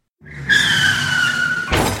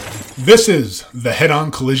This is the Head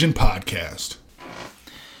On Collision Podcast.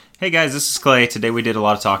 Hey guys, this is Clay. Today we did a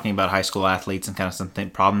lot of talking about high school athletes and kind of some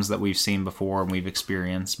problems that we've seen before and we've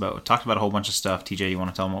experienced, but we talked about a whole bunch of stuff. TJ, you want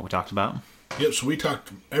to tell them what we talked about? Yep, so we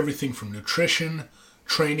talked everything from nutrition,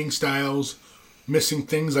 training styles, missing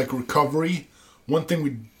things like recovery. One thing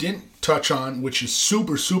we didn't touch on, which is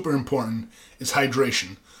super, super important, is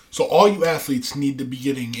hydration. So all you athletes need to be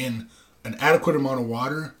getting in an adequate amount of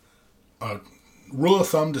water. Rule of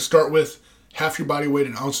thumb to start with, half your body weight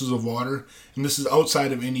in ounces of water, and this is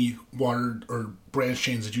outside of any water or branch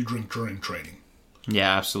chains that you drink during training.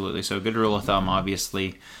 Yeah, absolutely. So good rule of thumb,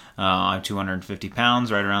 obviously. I'm 250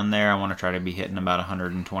 pounds, right around there. I want to try to be hitting about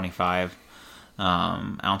 125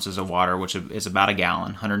 ounces of water, which is about a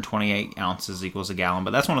gallon. 128 ounces equals a gallon. But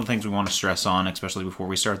that's one of the things we want to stress on, especially before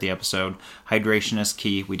we start the episode. Hydration is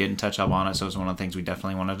key. We didn't touch up on it, so it's one of the things we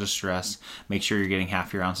definitely wanted to stress. Make sure you're getting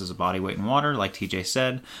half your ounces of body weight in water, like TJ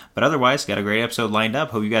said. But otherwise, got a great episode lined up.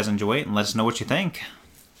 Hope you guys enjoy it, and let us know what you think.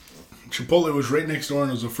 Chipotle was right next door, and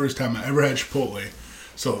it was the first time I ever had Chipotle.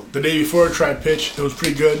 So the day before I tried pitch, it was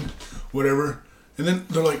pretty good, whatever. And then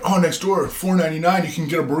they're like, oh, next door, $4.99, you can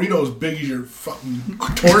get a burrito as big as your fucking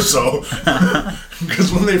torso.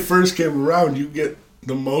 Because when they first came around, you get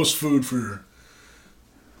the most food for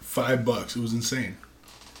 $5. It was insane.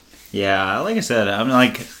 Yeah, like I said, I'm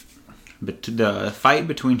like, the fight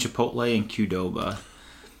between Chipotle and Qdoba.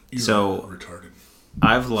 You're so retarded.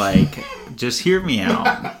 I've like, just hear me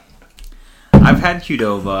out. I've had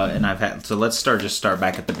Qdoba, and so let's start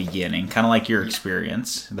back at the beginning, kind of like your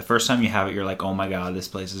experience. The first time you have it, you're like, oh my god, this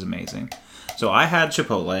place is amazing. So I had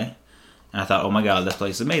Chipotle, and I thought, oh my god, this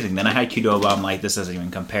place is amazing. Then I had Qdoba, I'm like, this doesn't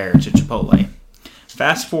even compare to Chipotle.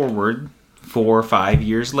 Fast forward 4 or 5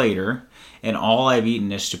 years later, and all I've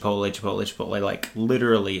eaten is Chipotle, like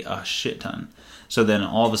literally a shit ton. So then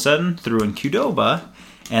all of a sudden, threw in Qdoba,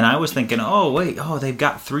 and I was thinking, they've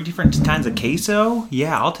got 3 different kinds of queso?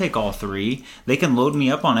 Yeah, I'll take all 3. They can load me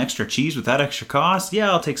up on extra cheese without extra cost? Yeah,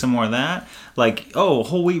 I'll take some more of that. Like,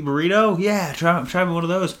 whole wheat burrito? Yeah, try one of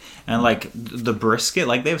those. And like, the brisket,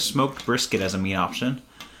 like they have smoked brisket as a meat option.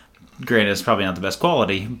 Granted, it's probably not the best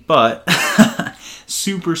quality, but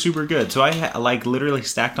super, super good. So I like literally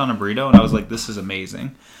stacked on a burrito, and I was like, this is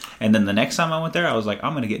amazing. And then the next time I went there, I was like,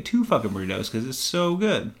 I'm going to get 2 fucking burritos because it's so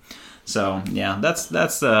good. So yeah, that's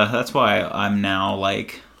why I'm now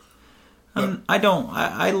like,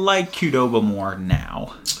 I like Qdoba more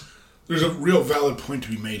now. There's a real valid point to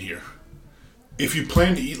be made here. If you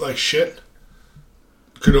plan to eat like shit,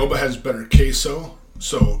 Qdoba has better queso,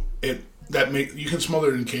 so you can smother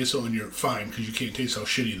it in queso and you're fine because you can't taste how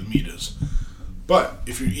shitty the meat is. But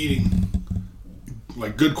if you're eating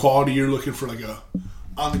like good quality, you're looking for like a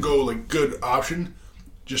on the go like good option,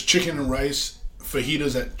 just chicken and rice.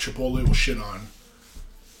 Fajitas at Chipotle will shit on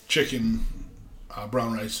chicken,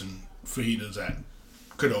 brown rice, and fajitas at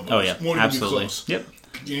Qdoba. Oh yeah, absolutely. Yep.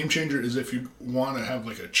 Game changer is if you want to have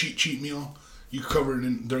like a cheat meal, you cover it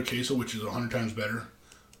in their queso, which is 100 times better.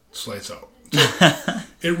 Slice out. So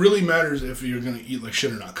it really matters if you're gonna eat like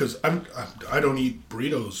shit or not. Because I don't eat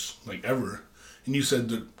burritos like ever. And you said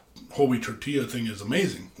the whole wheat tortilla thing is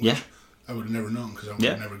amazing. Which I would have never known because I would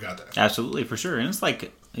have never got that. Absolutely, for sure. And it's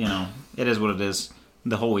like, it is what it is.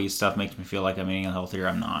 The whole wheat stuff makes me feel like I'm eating healthier.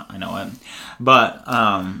 I'm not. I know it. But,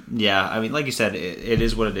 I mean, like you said, it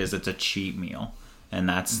is what it is. It's a cheap meal. And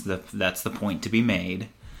that's the point to be made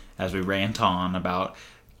as we rant on about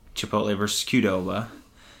Chipotle versus Qdoba.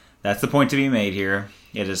 That's the point to be made here.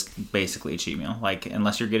 It is basically a cheat meal. Like,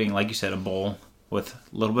 unless you're getting, like you said, a bowl with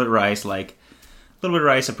a little bit of rice,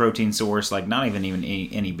 a protein source, like not even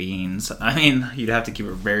any beans. I mean, you'd have to keep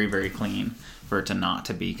it very, very clean for it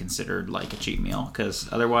to be considered like a cheat meal, because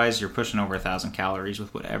otherwise you're pushing over 1,000 calories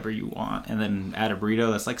with whatever you want, and then add a burrito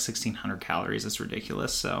that's like 1,600 calories. It's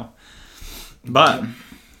ridiculous. So, but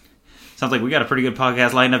sounds like we got a pretty good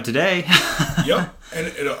podcast lined up today. Yep, and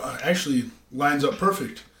it actually lines up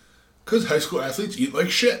perfect. Because high school athletes eat like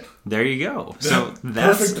shit. There you go. So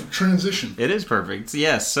that's perfect transition. It is perfect.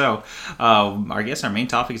 Yes. So I guess our main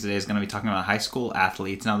topic today is going to be talking about high school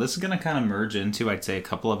athletes. Now this is going to kind of merge into, I'd say, a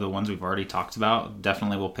couple of the ones we've already talked about.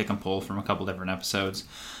 Definitely we'll pick and pull from a couple different episodes,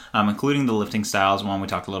 including the lifting styles one. We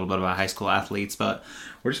talked a little bit about high school athletes, but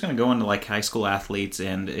we're just going to go into like high school athletes.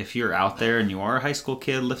 And if you're out there and you are a high school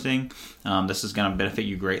kid lifting, this is going to benefit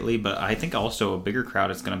you greatly. But I think also a bigger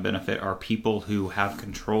crowd it's going to benefit are people who have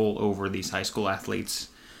control over these high school athletes'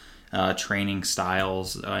 training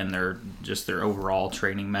styles and their overall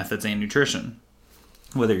training methods and nutrition.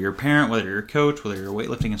 Whether you're a parent, whether you're a coach, whether you're a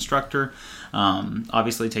weightlifting instructor,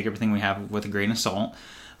 obviously take everything we have with a grain of salt.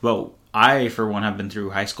 But I, for one, have been through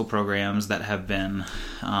high school programs that have been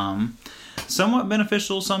somewhat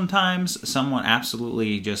beneficial sometimes, somewhat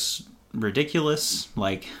absolutely just ridiculous.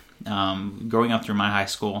 Like growing up through my high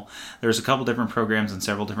school, there's a couple different programs and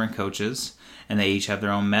several different coaches, and they each have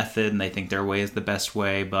their own method, and they think their way is the best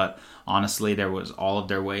way. But honestly, all of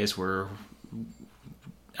their ways were,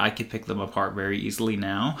 I could pick them apart very easily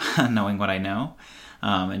now, knowing what I know,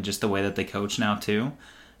 and just the way that they coach now too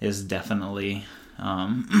is definitely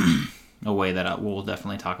a way that we'll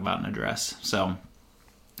definitely talk about and address. So,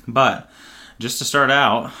 but just to start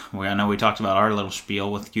out, I know we talked about our little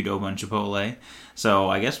spiel with Qdoba and Chipotle, so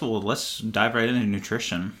I guess let's dive right into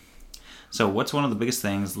nutrition. So what's one of the biggest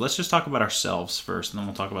things? Let's just talk about ourselves first, and then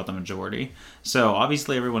we'll talk about the majority. So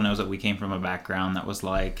obviously everyone knows that we came from a background that was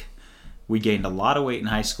like, we gained a lot of weight in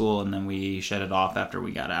high school, and then we shed it off after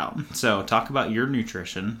we got out. So talk about your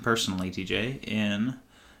nutrition, personally, TJ, in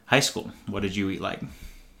high school. What did you eat like?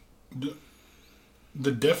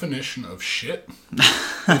 The definition of shit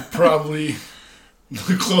is probably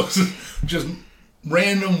the closest. Just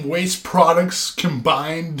random waste products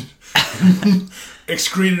combined,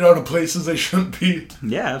 excreted out of places they shouldn't be.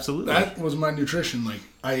 Yeah, absolutely. That was my nutrition. Like,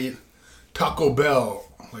 I ate Taco Bell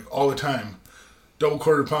like all the time. Double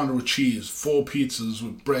quarter pounder with cheese, full pizzas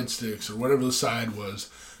with breadsticks or whatever the side was.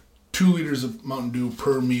 2 liters of Mountain Dew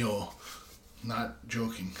per meal. Not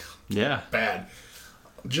joking. Yeah. Bad.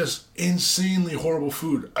 Just insanely horrible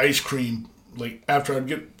food. Ice cream. Like, after I'd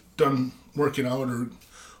get done working out or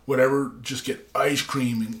whatever, just get ice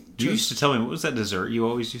cream. And you used to tell me, what was that dessert you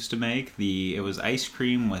always used to make? It was ice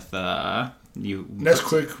cream with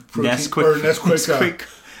Nesquik protein. Nesquik.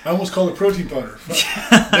 I almost called it protein powder.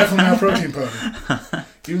 Definitely not protein powder.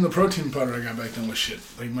 Even the protein powder I got back then was shit.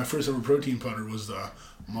 Like, my first ever protein powder was the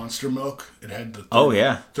Monster Milk. It had the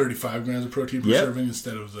 35 grams of protein per serving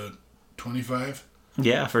instead of the 25.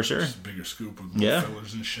 Yeah, for sure. Just a bigger scoop with more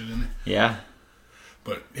fillers and shit in it. Yeah.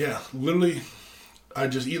 But, yeah, literally, I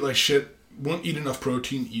just eat like shit. Won't eat enough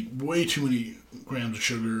protein. Eat way too many grams of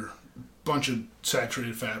sugar. Bunch of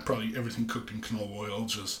saturated fat. Probably everything cooked in canola oil.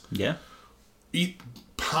 Just eat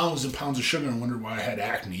pounds and pounds of sugar and wonder why I had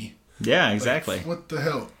acne. Yeah, exactly. Like, what the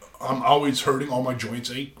hell? I'm always hurting. All my joints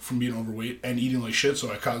ache from being overweight and eating like shit, so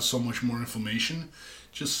I cause so much more inflammation.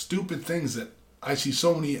 Just stupid things that I see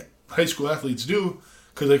so many high school athletes do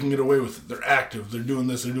because they can get away with it. They're active. They're doing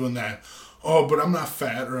this. They're doing that. Oh, but I'm not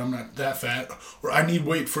fat, or I'm not that fat, or I need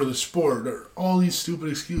weight for the sport, or all these stupid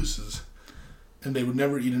excuses. And they would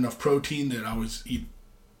never eat enough protein. They'd always eat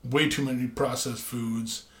way too many processed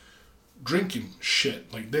foods. Drinking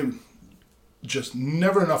shit. Like, they would just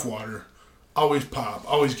never enough water. Always pop.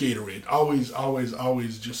 Always Gatorade.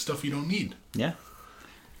 Always just stuff you don't need. Yeah.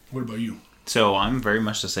 What about you? So I'm very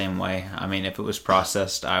much the same way. I mean, if it was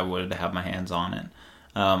processed, I would have my hands on it.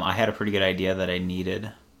 I had a pretty good idea that I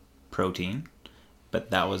needed protein,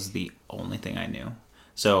 but that was the only thing I knew.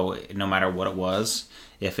 So no matter what it was,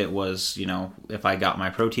 if it was, if I got my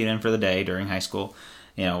protein in for the day during high school,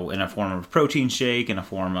 in a form of protein shake, in a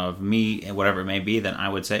form of meat, and whatever it may be, then I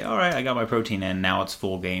would say, all right, I got my protein in. Now it's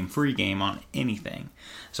full game, free game on anything.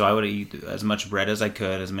 So I would eat as much bread as I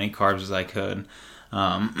could, as many carbs as I could.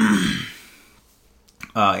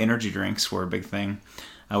 Energy drinks were a big thing.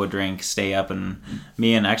 I would stay up, and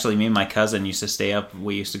me and my cousin used to stay up.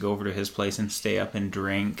 We used to go over to his place and stay up and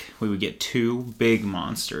drink. We would get 2 big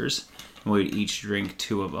Monsters, and we would each drink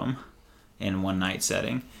 2 of them in one night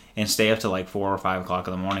setting, and stay up to like 4 or 5 o'clock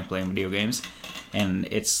in the morning playing video games. And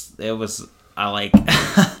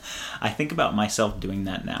I think about myself doing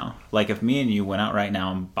that now. Like, if me and you went out right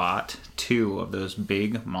now and bought 2 of those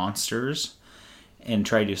big Monsters and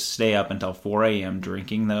tried to stay up until 4 a.m.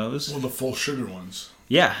 drinking those. Well, the full sugar ones.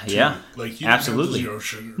 Yeah, too. Yeah. Like, you absolutely. Didn't have the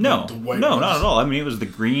 0 sugar. No, like the white no, ones. not at all. I mean, it was the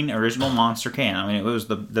green original Monster can. I mean, it was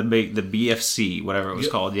the BFC, whatever it was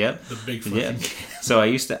called. Yep. The big fucking can. So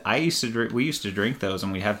we used to drink those,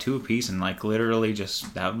 and we'd have 2 apiece, and like literally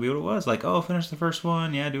just, that would be what it was. Like, oh, finished the first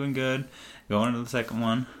one. Yeah, doing good. Going into the second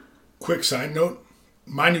one. Quick side note,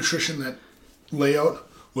 my nutrition, that layout,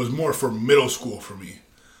 was more for middle school for me.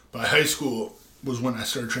 By high school was when I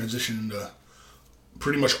started transitioning to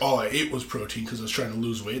pretty much all I ate was protein because I was trying to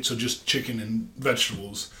lose weight. So just chicken and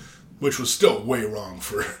vegetables, which was still way wrong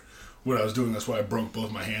for what I was doing. That's why I broke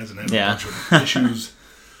both my hands and had a bunch of issues.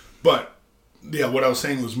 But yeah, what I was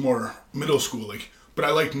saying was more middle school. Like, but I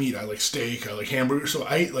like meat. I like steak. I like hamburgers. So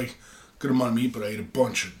I ate like a good amount of meat, but I ate a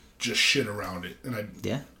bunch of just shit around it. And I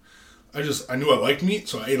knew I liked meat,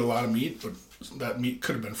 so I ate a lot of meat. But that meat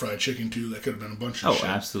could have been fried chicken too. That could have been a bunch of shit. Oh,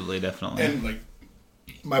 absolutely, definitely. And like,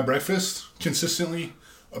 my breakfast, consistently,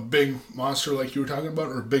 a big Monster like you were talking about,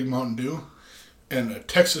 or a big Mountain Dew. and a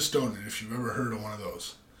Texas donut, if you've ever heard of one of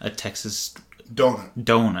those. A Texas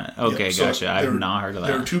donut. Okay, Yeah, so gotcha. I've not heard of that.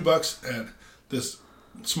 They were $2 at this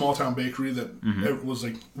small town bakery that was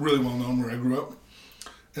like really well known where I grew up.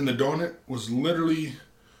 And the donut was literally,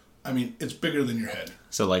 I mean, it's bigger than your head.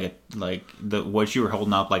 So what you were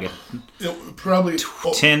holding up, like a probably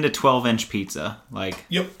 10 to 12 inch pizza, like.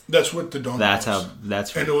 Yep, that's what the donut was.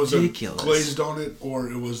 That's and it was ridiculous. A glazed donut, or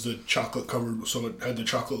it was the chocolate covered, so it had the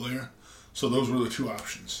chocolate layer. So those were the two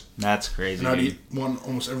options. That's crazy. And I'd eat one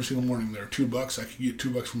almost every single morning. They're $2. I could get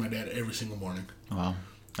 $2 from my dad every single morning. Wow.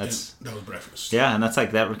 That was breakfast. Yeah, and that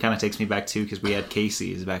kind of takes me back too, because we had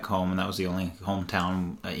Casey's back home, and that was the only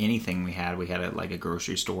hometown anything we had. We had a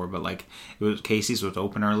grocery store, but like Casey's was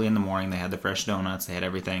open early in the morning. They had the fresh donuts, they had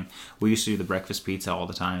everything. We used to do the breakfast pizza all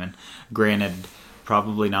the time, and granted,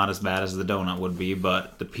 probably not as bad as the donut would be,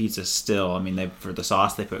 but the pizza still. I mean, for the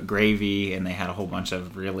sauce they put gravy, and they had a whole bunch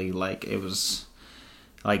of really it was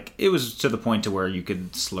to the point to where you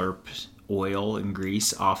could slurp oil and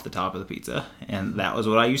grease off the top of the pizza, and that was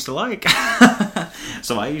what I used to like.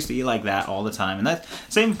 So I used to eat like that all the time, and that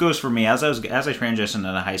same goes for me as I transitioned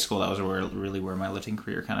into high school. That was where my lifting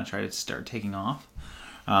career kind of tried to start taking off.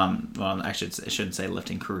 Well, I shouldn't say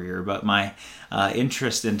lifting career, but my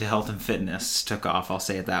interest into health and fitness took off. I'll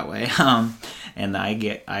say it that way. And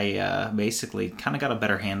I basically kind of got a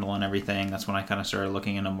better handle on everything. That's when I kind of started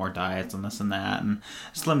looking into more diets and this and that, and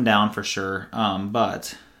slimmed down for sure.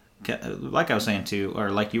 But like I was saying too,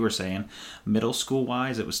 or like you were saying, middle school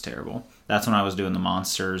wise, it was terrible. That's when I was doing the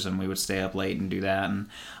monsters, and we would stay up late and do that. And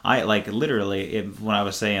I literally, when I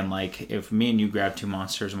was saying if me and you grabbed 2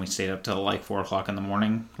 monsters and we stayed up till 4 o'clock in the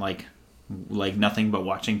morning, like nothing but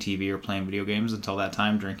watching TV or playing video games until that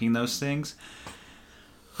time, drinking those things,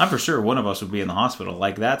 I'm for sure one of us would be in the hospital.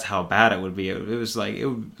 That's how bad it would be.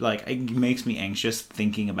 It makes me anxious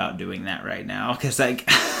thinking about doing that right now, because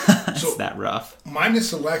it's that rough.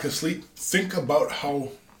 Minus the lack of sleep, think about how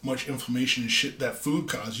much inflammation and shit that food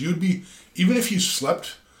caused. You'd be, even if you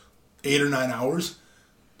slept 8 or 9 hours,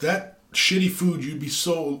 that shitty food, you'd be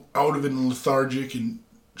so out of it and lethargic and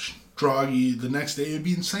groggy the next day. It'd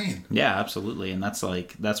be insane. Yeah, absolutely. And that's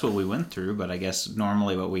what we went through. But I guess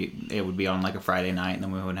normally it would be on a Friday night, and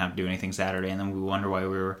then we wouldn't have to do anything Saturday, and then we wonder why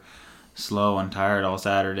we were slow and tired all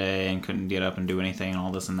Saturday and couldn't get up and do anything and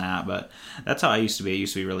all this and that. But that's how I used to be. It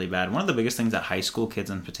used to be really bad. One of the biggest things that high school kids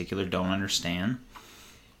in particular don't understand.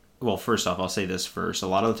 Well, first off, I'll say this first. A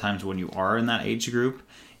lot of the times when you are in that age group,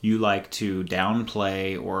 you like to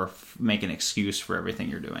downplay or make an excuse for everything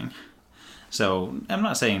you're doing. So I'm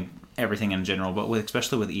not saying everything in general, but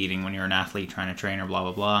especially with eating, when you're an athlete trying to train or blah,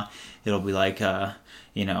 blah, blah, it'll be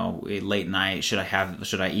late night, should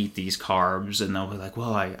I eat these carbs? And they'll be like,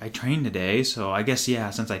 well, I trained today, so I guess, yeah,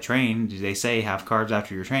 since I trained, they say have carbs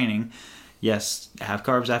after your training. Yes, have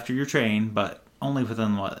carbs after your train, but only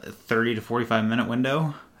within, 30 to 45 minute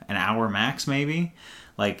window? An hour max, maybe?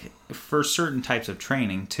 For certain types of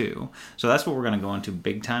training, too. So that's what we're going to go into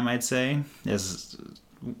big time, I'd say, is...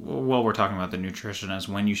 Well, we're talking about the nutrition as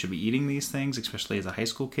when you should be eating these things, especially as a high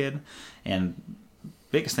school kid. And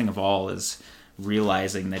biggest thing of all is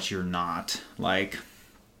realizing that you're not going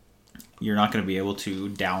to be able to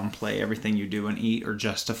downplay everything you do and eat or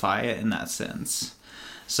justify it in that sense.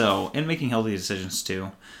 So, in making healthy decisions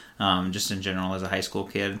too, just in general as a high school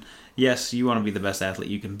kid, yes, you want to be the best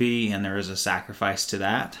athlete you can be, and there is a sacrifice to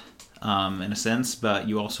that, in a sense, but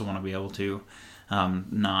you also want to be able to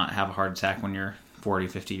not have a heart attack when you're 40,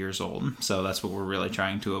 50 years old. So that's what we're really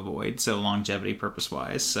trying to avoid. So longevity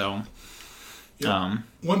purpose-wise. So,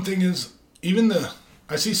 one thing is,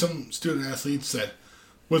 I see some student athletes that,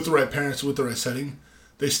 with the right parents, with the right setting,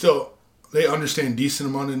 they understand decent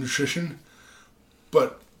amount of nutrition,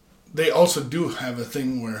 but they also do have a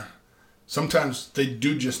thing where sometimes they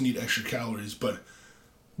do just need extra calories. But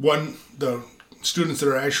the students that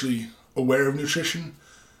are actually aware of nutrition,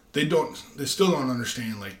 they still don't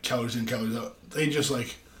understand calories in, calories out. They just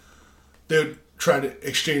they would try to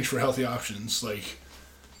exchange for healthy options.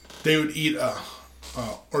 They would eat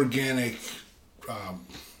organic.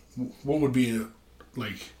 What would be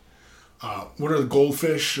what are the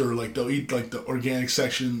goldfish, or they'll eat the organic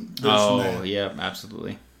section. Yeah,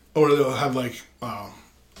 absolutely. Or they'll have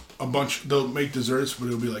a bunch. They'll make desserts, but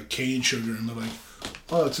it'll be cane sugar, and they're like,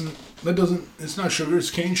 oh, it's not sugar.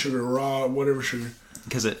 It's cane sugar, raw, whatever sugar.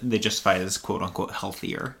 Because they justify it as quote unquote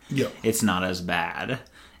healthier. Yeah. It's not as bad.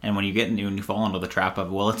 And when you fall into the trap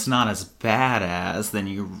of, well, it's not as bad as, then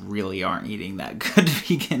you really aren't eating that good to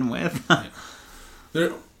begin with.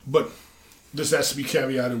 But this has to be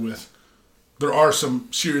caveated with, there are some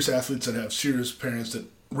serious athletes that have serious parents that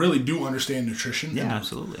really do understand nutrition. Yeah,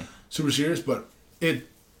 absolutely. Super serious, but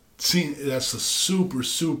that's a super,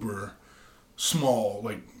 super small,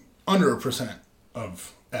 like under 1%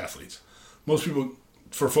 of athletes. Most people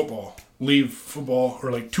for football leave football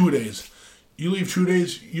or like 2 days. You leave 2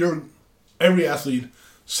 days, every athlete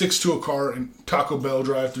 6 to a car and Taco Bell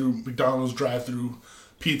drive-through, McDonald's drive-through,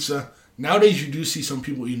 pizza. Nowadays you do see some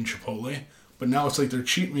people eating Chipotle, but now it's like their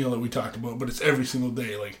cheat meal that we talked about, but it's every single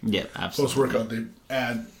day. Like, yeah, absolutely. Post-workout, they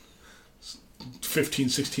add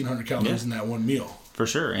 1,600 calories in that one meal. For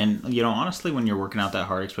sure. And, honestly, when you're working out that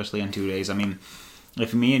hard, especially in 2 days, I mean,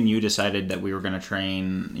 if me and you decided that we were going to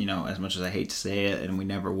train, as much as I hate to say it, and we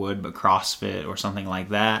never would, but CrossFit or something like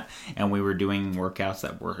that, and we were doing workouts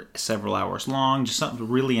that were several hours long, just something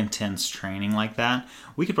really intense training like that,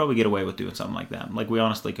 we could probably get away with doing something like that. Like, we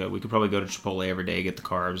honestly could. We could probably go to Chipotle every day, get the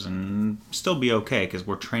carbs, and still be okay because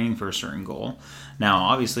we're training for a certain goal. Now,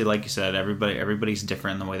 obviously, like you said, everybody's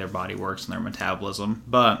different in the way their body works and their metabolism,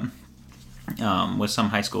 but with some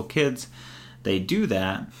high school kids, they do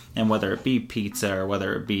that, and whether it be pizza or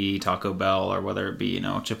whether it be Taco Bell or whether it be,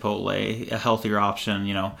 Chipotle, a healthier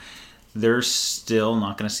option, they're still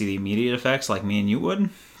not going to see the immediate effects like me and you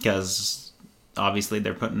would, because obviously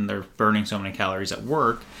they're burning so many calories at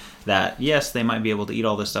work that, yes, they might be able to eat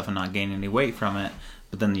all this stuff and not gain any weight from it,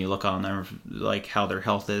 but then you look on their, like, how their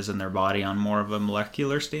health is in their body on more of a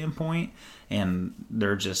molecular standpoint, and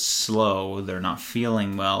they're just slow, they're not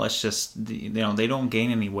feeling well. It's just, they don't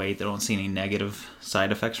gain any weight, they don't see any negative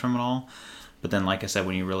side effects from it all. But then, like I said,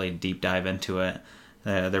 when you really deep dive into it,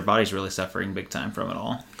 their body's really suffering big time from it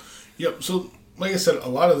all. Yep, so like I said, a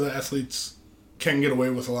lot of the athletes can get away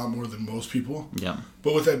with a lot more than most people. Yeah.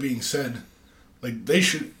 But with that being said, like, they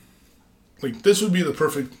should, like, this would be the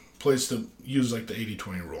perfect place to use, like, the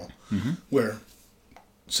 80-20 rule, where,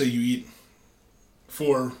 say you eat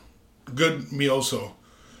 4 good meals, so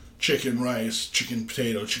chicken, rice, chicken,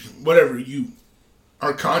 potato, chicken, whatever, you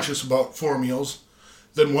are conscious about 4 meals,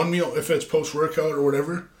 then 1 meal, if it's post-workout or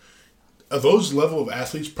whatever, those level of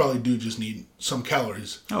athletes probably do just need some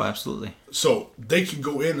calories. Oh, absolutely. So they could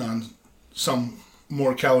go in on some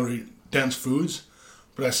more calorie-dense foods,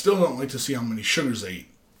 but I still don't like to see how many sugars they eat,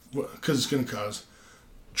 because it's going to cause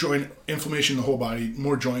joint inflammation in the whole body,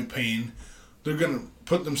 more joint pain. They're going to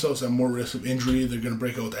put themselves at more risk of injury. They're going to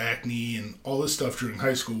break out with acne and all this stuff during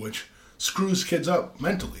high school, which screws kids up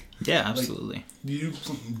mentally. Yeah, absolutely. Like, you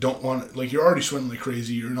don't want, like, you're already sweating like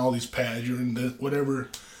crazy. You're in all these pads. You're in whatever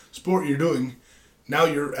sport you're doing. Now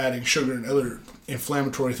you're adding sugar and other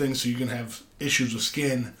inflammatory things, so you can have issues with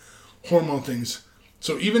skin, hormone things.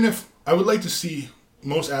 So even if, I would like to see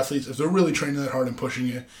most athletes, if they're really training that hard and pushing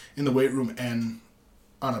it in the weight room and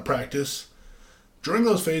on a practice, during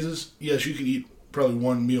those phases, yes, you can eat probably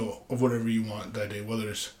 1 meal of whatever you want that day, whether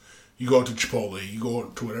it's you go out to Chipotle, you go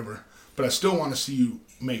out to whatever. But I still want to see you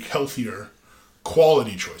make healthier,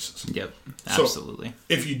 quality choices. Yep, absolutely. So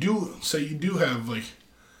if you do, say you do have, like,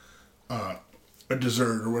 a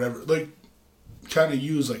dessert or whatever, like, kind of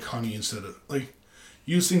use, like, honey instead of, like,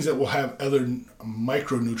 use things that will have other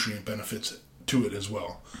micronutrient benefits to it as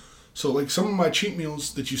well. So, like, some of my cheat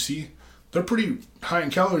meals that you see, they're pretty high in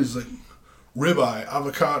calories, like ribeye,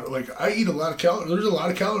 avocado. Like, I eat a lot of calories. There's a lot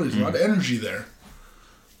of calories, a lot of energy there.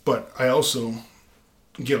 But I also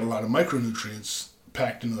get a lot of micronutrients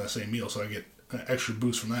packed into that same meal, so I get an extra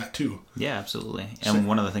boost from that too. Yeah, absolutely. And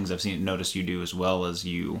one of the things I've noticed you do as well is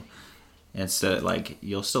you, instead, like,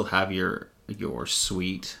 you'll still have your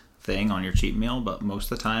sweet thing on your cheat meal, but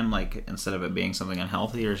most of the time, like, instead of it being something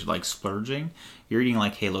unhealthy or like splurging, you're eating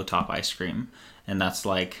like Halo Top ice cream, and that's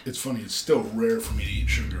like, it's funny, it's still rare for me to eat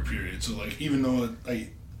sugar, period. So, like, even though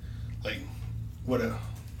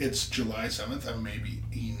it's July 7th, I've maybe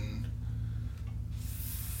eaten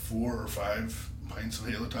 4 or 5 pints of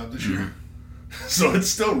Halo Top this year. So it's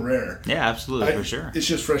still rare. Yeah, absolutely, for sure. It's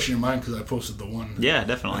just fresh in your mind because I posted the one. Yeah,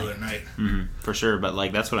 definitely. The other night. For sure, but,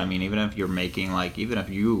 like, that's what I mean. Even if you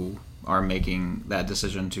are making that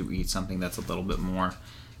decision to eat something that's a little bit more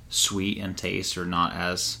sweet in taste or not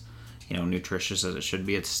as, nutritious as it should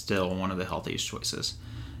be, it's still one of the healthiest choices.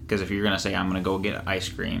 Because if you're gonna say I'm gonna go get ice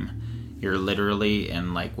cream, you're literally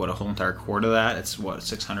in, like, a whole entire quart of that. It's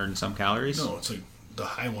 600 and some calories. No, it's like the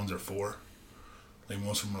high ones are 4. Like,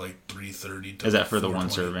 most of them are like 330. Is that for the one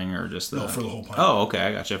serving or just the? No, for the whole pint. Oh, okay,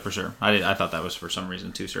 I gotcha, for sure. I thought that was for some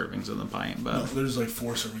reason 2 servings of the pint, but no, there's like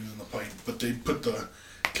 4 servings in the pint, but they put the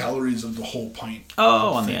calories of the whole pint.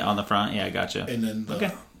 Oh, on the front, yeah, I gotcha. And then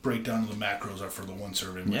the breakdown of the macros are for the one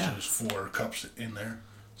serving, which is 4 cups in there.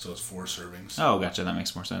 So it's 4 servings. Oh, gotcha. That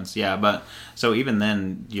makes more sense. Yeah, but so even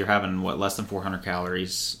then, you're having less than 400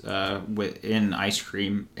 calories in ice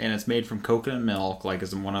cream, and it's made from coconut milk, like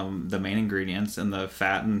is one of the main ingredients, and the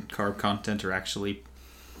fat and carb content are actually,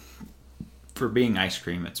 for being ice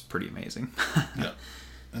cream, it's pretty amazing. Yeah,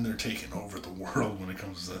 and they're taking over the world when it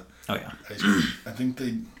comes to ice cream. I think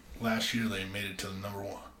last year they made it to the number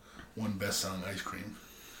one best-selling ice cream,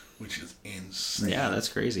 which is insane. Yeah, that's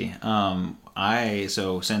crazy.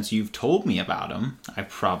 So since you've told me about them, I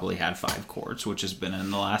probably had 5 quarts, which has been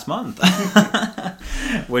in the last month,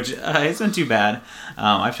 which isn't too bad.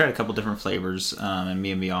 I've tried a couple different flavors, and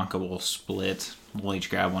me and Bianca will split. We'll each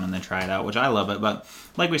grab one and then try it out, which I love it. But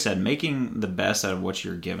like we said, making the best out of what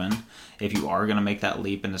you're given. If you are going to make that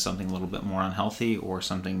leap into something a little bit more unhealthy or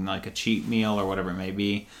something like a cheat meal or whatever it may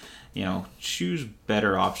be, choose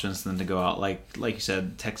better options than to go out like you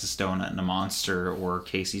said, Texas Donut and a Monster or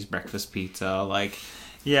Casey's Breakfast Pizza.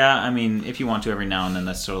 If you want to every now and then,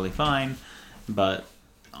 that's totally fine. But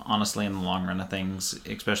honestly, in the long run of things,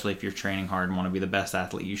 especially if you're training hard and want to be the best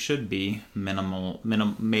athlete you should be,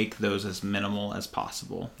 make those as minimal as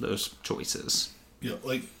possible, those choices. Yeah,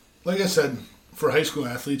 like I said, for high school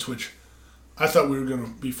athletes, which I thought we were going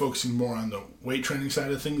to be focusing more on the weight training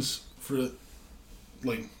side of things for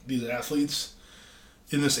these athletes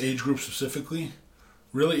in this age group specifically,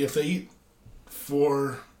 really, if they eat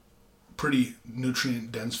 4 pretty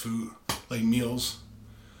nutrient dense food, like meals,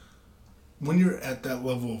 when you're at that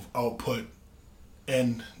level of output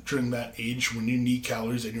and during that age when you need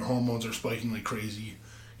calories and your hormones are spiking like crazy,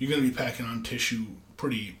 you're going to be packing on tissue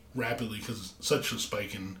pretty rapidly because it's such a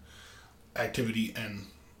spike in activity and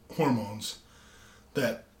hormones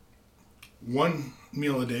that one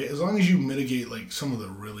meal a day, as long as you mitigate some of the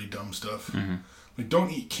really dumb stuff, don't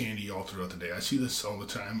eat candy all throughout the day. I see this all the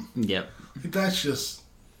time. Yep. That's just,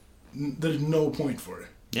 there's no point for it.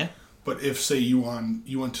 Yeah. But if, say, you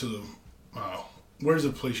went to the, where's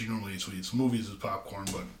the place you normally eat sweets? Movies is popcorn,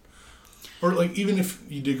 or even if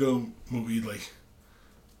you did go movie,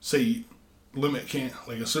 say, limit a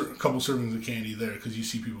couple servings of candy there, because you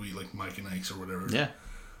see people eat Mike and Ike's or whatever. Yeah.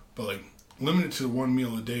 But limit it to 1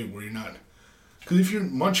 meal a day where you're not, because if you're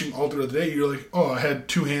munching all throughout the day, you're I had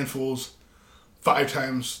 2 handfuls 5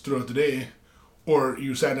 times throughout the day, or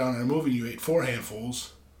you sat down in a movie and you ate 4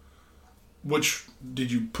 handfuls. Which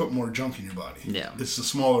did you put more junk in your body? Yeah. It's the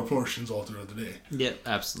smaller portions all throughout the day. Yep,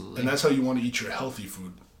 absolutely. And that's how you want to eat your healthy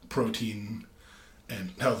food, protein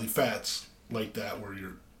and healthy fats like that, where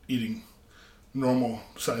you're eating normal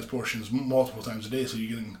size portions multiple times a day, so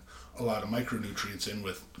you're getting a lot of micronutrients in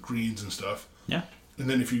with greens and stuff. Yeah. And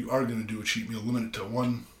then if you are going to do a cheat meal, limit it to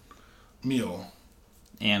 1 meal.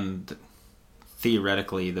 And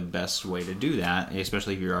theoretically, the best way to do that,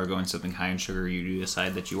 especially if you are going something high in sugar, you do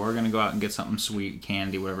decide that you are going to go out and get something sweet,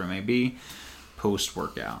 candy, whatever it may be,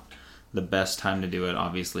 post-workout. The best time to do it,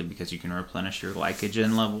 obviously, because you can replenish your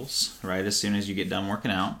glycogen levels right as soon as you get done working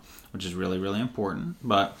out, which is really, really important.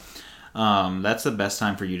 But that's the best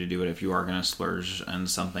time for you to do it if you are going to splurge on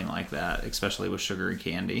something like that, especially with sugar and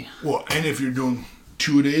candy. Well, and if you're doing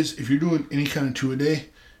 2 a days, if you're doing any kind of 2 a day,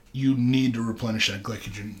 you need to replenish that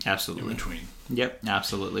glycogen. Absolutely. In between. Yep,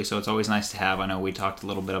 absolutely. So it's always nice to have. I know we talked a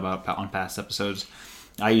little bit about on past episodes.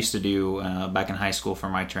 I used to do, back in high school for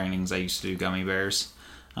my trainings, I used to do gummy bears.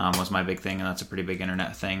 Was my big thing, and that's a pretty big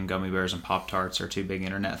internet thing. Gummy bears and Pop-Tarts are 2 big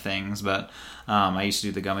internet things, but I used to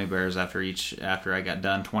do the gummy bears after I got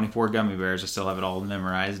done. 24 gummy bears. I still have it all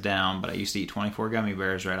memorized down, but I used to eat 24 gummy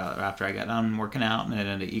bears right after I got done working out,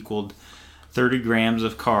 and it equaled 30 grams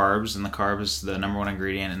of carbs, and the carbs, the number 1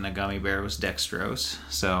 ingredient in the gummy bear was dextrose.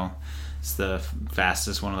 So it's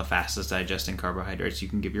one of the fastest digesting carbohydrates you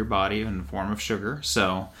can give your body in the form of sugar.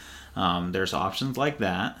 So there's options like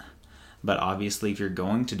that. But obviously, if you're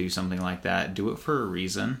going to do something like that, do it for a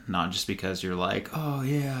reason, not just because you're oh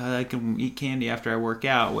yeah, I can eat candy after I work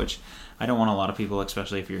out, which I don't want a lot of people,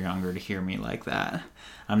 especially if you're younger, to hear me like that.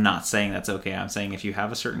 I'm not saying that's okay. I'm saying if you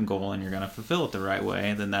have a certain goal and you're going to fulfill it the right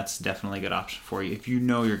way, then that's definitely a good option for you if you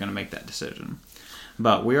know you're going to make that decision.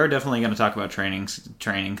 But we are definitely going to talk about training,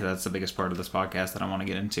 because that's the biggest part of this podcast that I want to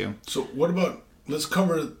get into. So what about, let's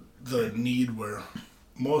cover the need where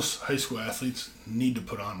most high school athletes need to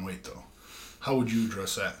put on weight, though. How would you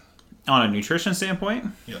address that? On a nutrition standpoint?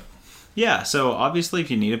 Yeah. Yeah, so obviously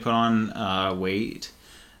if you need to put on weight,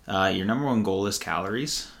 your number 1 goal is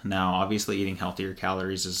calories. Now, obviously eating healthier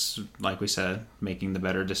calories is, like we said, making the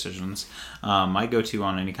better decisions. My go-to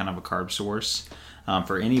on any kind of a carb source,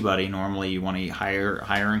 for anybody, normally you want to eat higher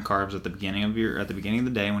in carbs at the beginning of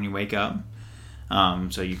the day when you wake up,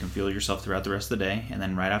 so you can fuel yourself throughout the rest of the day, and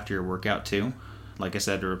then right after your workout too. like I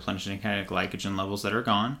said, to replenish any kind of glycogen levels that are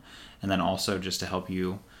gone, and then also just to help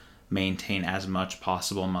you maintain as much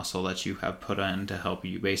possible muscle that you have put in to help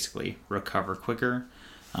you basically recover quicker,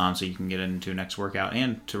 so you can get into your next workout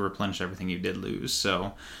and to replenish everything you did lose.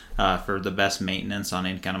 So for the best maintenance on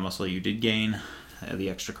any kind of muscle you did gain, the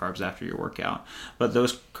extra carbs after your workout. But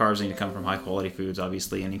those carbs need to come from high quality foods.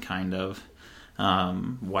 Obviously, any kind of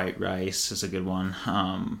white rice is a good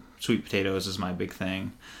one. Sweet potatoes is my big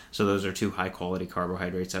thing. So those are 2 high quality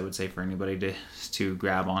carbohydrates I would say for anybody to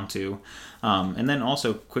grab onto. And then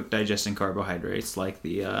also quick digesting carbohydrates like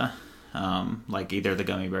the like either the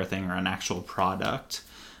gummy bear thing or an actual product.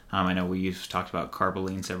 I know we've talked about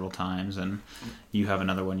Carboline several times, and you have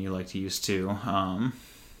another one you like to use too.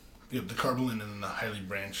 Yep, the Carboline and the highly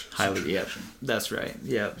branched. Yep, that's right.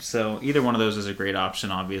 Yep. So either one of those is a great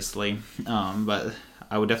option, obviously. But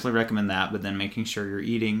I would definitely recommend that. But then making sure you're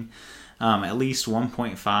eating at least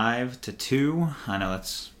 1.5 to 2. I know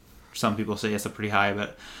that's, some people say it's a pretty high,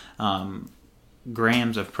 but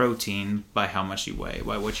grams of protein by how much you weigh,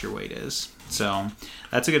 by what your weight is. So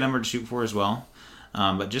that's a good number to shoot for as well.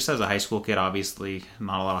 But just as a high school kid, obviously,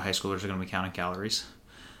 not a lot of high schoolers are going to be counting calories.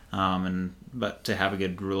 But to have a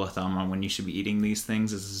good rule of thumb on when you should be eating these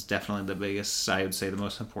things is definitely the biggest, I would say, the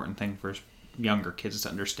most important thing for younger kids to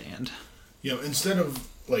understand. Yeah, instead of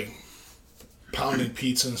like pounded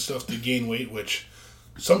pizza and stuff to gain weight, which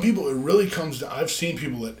some people, it really comes to, I've seen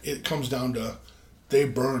people that it comes down to they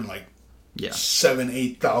burn like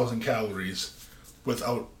 7,000-8,000 calories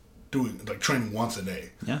without doing, like, training once a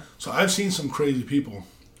day. Yeah. So I've seen some crazy people.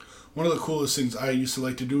 One of the coolest things I used to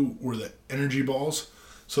like to do were the energy balls.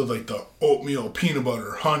 So, like, the oatmeal, peanut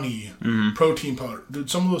butter, honey, protein powder. Dude,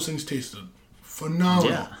 some of those things tasted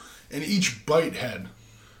phenomenal. Yeah. And each bite had,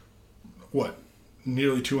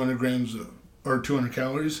 nearly 200 grams or 200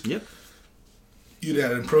 calories? Yep. You'd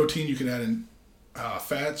add in protein. You can add in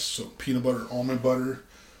fats, so peanut butter, almond butter,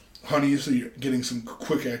 honey, so you're getting some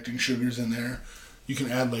quick-acting sugars in there. You can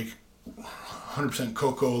add, like, 100%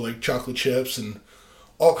 cocoa, like chocolate chips, and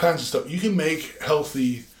all kinds of stuff. You can make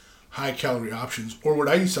healthy, high-calorie options. Or what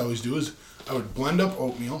I used to always do is I would blend up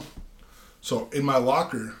oatmeal. So in my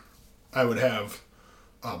locker, I would have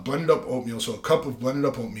blended up oatmeal, so a cup of blended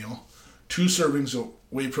up oatmeal, 2 servings of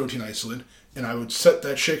whey protein isolate, and I would set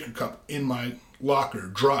that shaker cup in my locker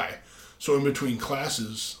dry. So in between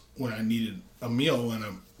classes, when I needed a meal, and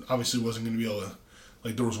I obviously wasn't going to be able to,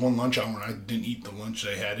 like, there was one lunch hour and I didn't eat the lunch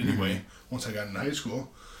I had anyway once I got into high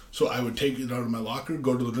school. So I would take it out of my locker,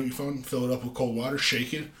 go to the drinking fountain, fill it up with cold water,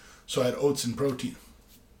 shake it. So I had oats and protein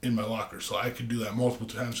in my locker. So I could do that multiple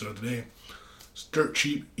times throughout the day. It's dirt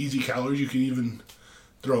cheap, easy calories. You can even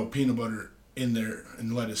throw peanut butter in there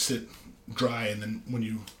and let it sit dry. And then when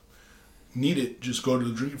you need it, just go to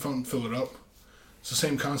the drinking fountain, fill it up. It's the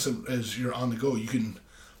same concept as you're on the go. You can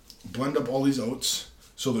blend up all these oats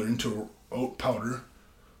so they're into oat powder,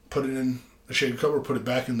 put it in a shaker cup or put it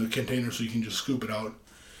back in the container so you can just scoop it out.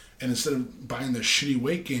 And instead of buying the shitty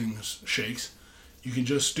weight gaining shakes, you can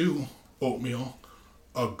just do oatmeal,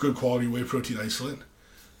 a good quality whey protein isolate,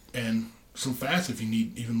 and some fats if you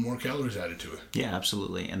need even more calories added to it. Yeah,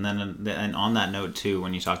 absolutely. And then and on that note too,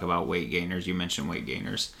 when you talk about weight gainers, you mentioned weight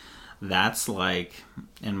gainers. That's, like,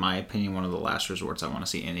 in my opinion, one of the last resorts I want to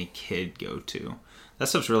see any kid go to. That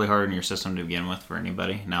stuff's really hard in your system to begin with for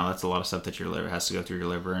anybody. Now, that's a lot of stuff that your liver has to go through your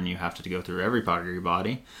liver, and you have to go through every part of your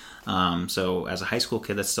body. So as a high school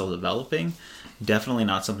kid that's still developing, definitely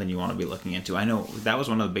not something you want to be looking into. I know that was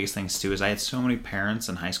one of the biggest things too, is I had so many parents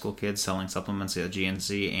and high school kids selling supplements at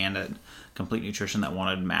GNC and at Complete Nutrition that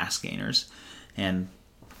wanted mass gainers. And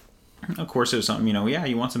of course it was something,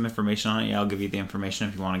 you want some information on it, yeah, I'll give you the information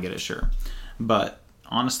if you want to get it, sure. But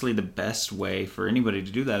honestly, the best way for anybody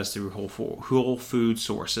to do that is through whole food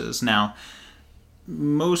sources. Now,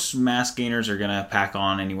 most mass gainers are going to pack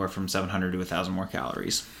on anywhere from 700 to 1,000 more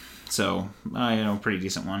calories. So, pretty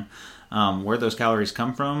decent one. Where those calories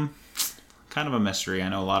come from, kind of a mystery. I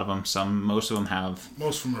know a lot of them, most of them have.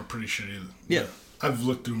 Most of them are pretty shitty. Yeah. I've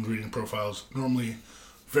looked through ingredient profiles. Normally,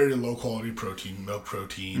 very low quality protein, milk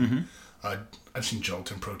protein. I've seen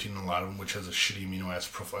gelatin protein in a lot of them, which has a shitty amino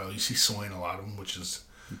acid profile. You see soy in a lot of them, which is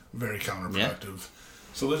very counterproductive.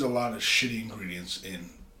 Yeah. So there's a lot of shitty ingredients in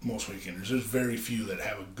most weight gainers. There's very few that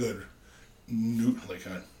have a good,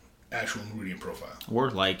 an actual ingredient profile.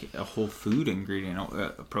 Or like a whole food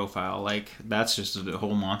ingredient profile. Like, that's just a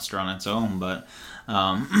whole monster on its own. But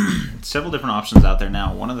several different options out there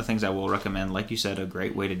now. One of the things I will recommend, like you said, a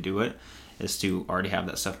great way to do it is to already have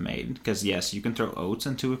that stuff made. Because yes, you can throw oats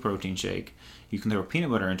into a protein shake. You can throw peanut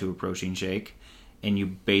butter into a protein shake. and you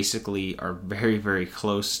basically are very, very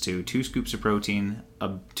close to 2 scoops of protein,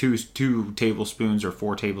 two tablespoons or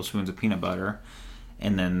 4 tablespoons of peanut butter,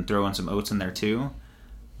 and then throw in some oats in there too.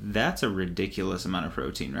 That's a ridiculous amount of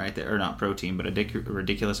protein right there. Or not protein, but a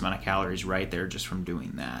ridiculous amount of calories right there just from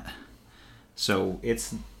doing that. So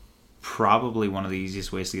it's probably one of the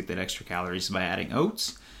easiest ways to get that extra calories by adding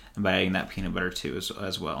oats and by adding that peanut butter too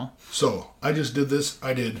as well. So I just did this.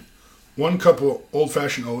 I did 1 cup of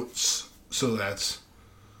old-fashioned oats. So that's,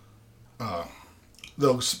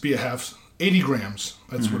 they'll be 80 grams.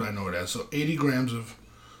 That's what I know it as. So 80 grams of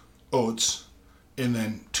oats. And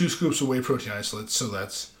then 2 scoops of whey protein isolates, so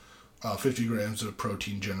that's 50 grams of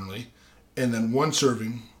protein generally. And then 1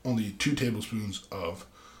 serving, only 2 tablespoons of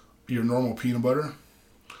your normal peanut butter.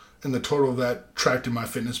 And the total of that tracked in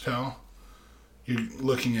MyFitnessPal, you're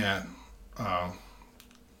looking at,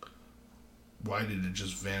 why did it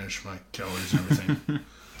just vanish, my calories and everything?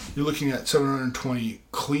 You're looking at 720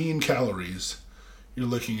 clean calories. You're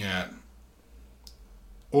looking at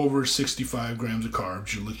over 65 grams of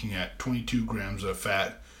carbs. You're looking at 22 grams of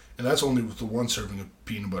fat, and that's only with the 1 serving of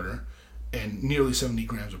peanut butter, and nearly 70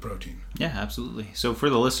 grams of protein. Yeah, absolutely. So for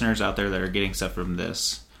the listeners out there that are getting stuff from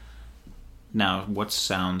this, now what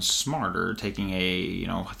sounds smarter, taking a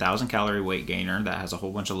 1,000 calorie weight gainer that has a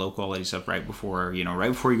whole bunch of low quality stuff right before you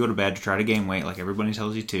go to bed to try to gain weight like everybody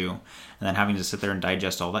tells you to, and then having to sit there and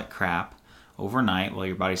digest all that crap overnight while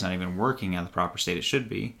your body's not even working at the proper state it should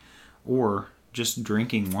be, or just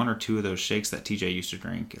drinking 1 or 2 of those shakes that TJ used to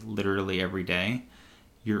drink literally every day,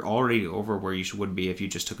 you're already over where you would be if you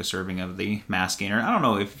just took a serving of the mass gainer. I don't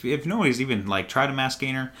know if nobody's even tried a mass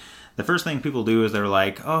gainer. The first thing people do is they're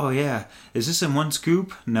like, oh yeah, is this in 1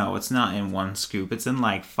 scoop? No, it's not in 1 scoop. It's in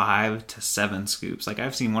 5 to 7 scoops.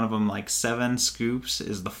 I've seen one of them 7 scoops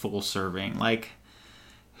is the full serving.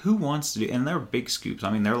 Who wants to do, and they're big scoops.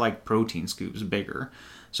 I mean, they're like protein scoops, bigger.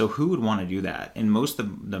 So who would want to do that? And most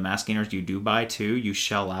of the mass gainers you do buy too, you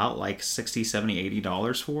shell out $60, $70,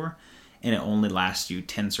 $80 for, and it only lasts you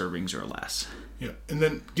 10 servings or less. Yeah, and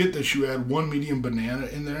then get this, you add 1 medium banana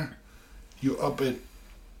in there, you up it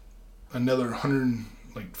another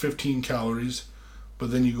 115 calories,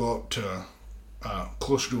 but then you go up to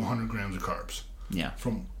closer to 100 grams of carbs. Yeah.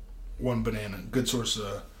 From 1 banana. Good source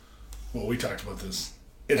of, we talked about this.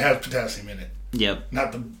 It has potassium in it. Yep.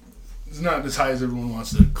 It's not as high as everyone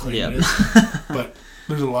wants to claim it is, but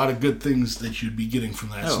there's a lot of good things that you'd be getting from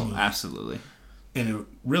that smoothie. Oh, absolutely. And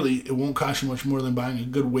it won't cost you much more than buying a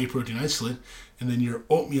good whey protein isolate, and then your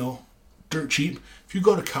oatmeal, dirt cheap. If you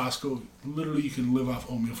go to Costco, literally you can live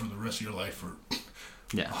off oatmeal for the rest of your life for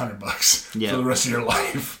 $100 for the rest of your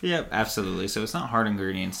life. Yep, absolutely. So it's not hard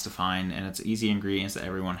ingredients to find, and it's easy ingredients that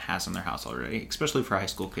everyone has in their house already, especially for high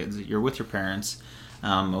school kids. You're with your parents.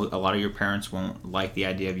 A lot of your parents won't like the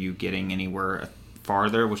idea of you getting anywhere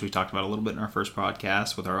farther, which we talked about a little bit in our first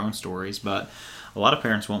podcast with our own stories, but a lot of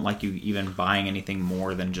parents won't like you even buying anything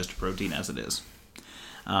more than just protein as it is.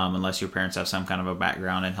 Unless your parents have some kind of a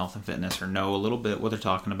background in health and fitness or know a little bit what they're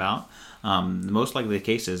talking about. Most likely the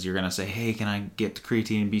case is you're going to say, hey, can I get the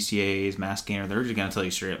creatine, BCAAs, mass gainer? They're just going to tell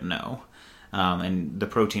you straight up no. And the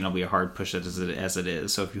protein will be a hard push as it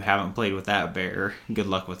is. So if you haven't played with that bear, good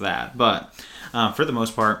luck with that. But for the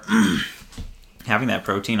most part, having that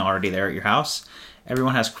protein already there at your house,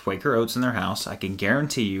 everyone has Quaker Oats in their house. I can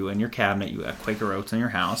guarantee you in your cabinet you have Quaker Oats in your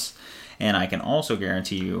house. And I can also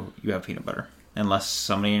guarantee you have peanut butter. Unless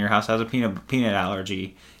somebody in your house has a peanut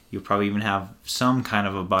allergy, you'll probably even have some kind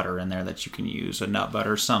of a butter in there that you can use, a nut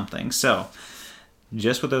butter, something. So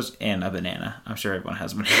just with those, and a banana. I'm sure everyone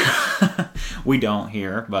has a banana. We don't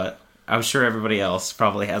here, but I'm sure everybody else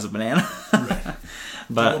probably has a banana. Right.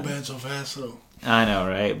 But go bad so fast, though. I know,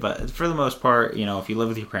 right? But for the most part, if you live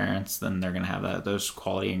with your parents, then they're going to have those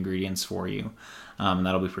quality ingredients for you. And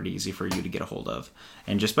that'll be pretty easy for you to get a hold of.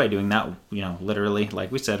 And just by doing that, literally,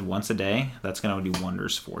 like we said, once a day, that's going to do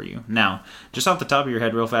wonders for you. Now, just off the top of your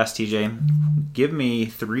head real fast, TJ, give me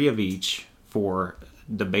 3 of each for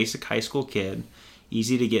the basic high school kid,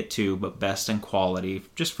 easy to get to, but best in quality,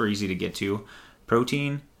 just for easy to get to,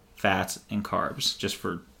 protein, fats, and carbs, just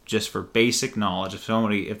for basic knowledge. If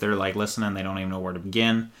they're listening, they don't even know where to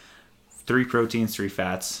begin. 3 proteins, 3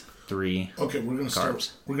 fats, 3 Okay, we're gonna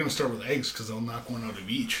carbs. We're gonna start with eggs because I'll knock one out of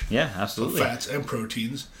each. Yeah, absolutely. So fats and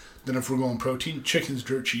proteins. Then if we're going protein, chicken's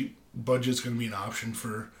dirt cheap. Budget's gonna be an option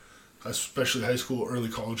for especially high school, early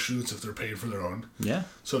college students if they're paying for their own. Yeah.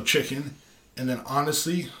 So chicken, and then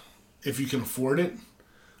honestly, if you can afford it,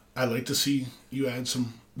 I'd like to see you add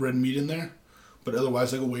some red meat in there. But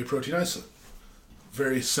otherwise, like a whey protein isolate.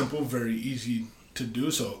 Very simple, very easy to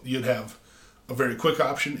do. So you'd have a very quick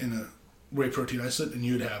option in a whey protein isolate, and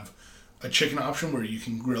you'd have a chicken option where you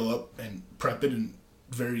can grill up and prep it and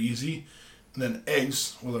very easy. And then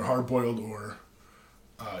eggs, whether hard boiled or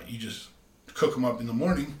you just cook them up in the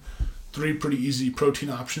morning. 3 pretty easy protein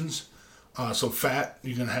options. So fat,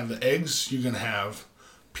 you're going to have the eggs. You're going to have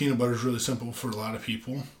peanut butter is really simple for a lot of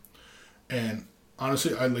people. And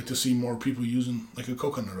honestly, I'd like to see more people using like a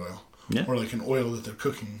coconut oil. Yeah. Or like an oil that they're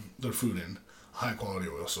cooking their food in. High quality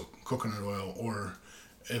oil. So coconut oil, or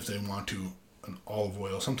if they want to, an olive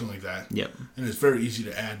oil, something like that. Yep. And it's very easy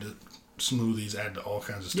to add to smoothies, add to all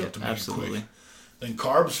kinds of stuff to make it quick. Then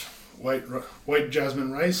carbs, white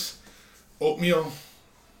jasmine rice, oatmeal.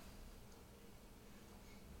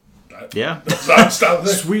 Yeah. Stop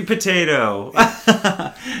there. Sweet potato.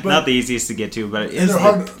 Not the easiest to get to, but it is.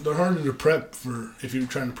 They're harder to prep for if you're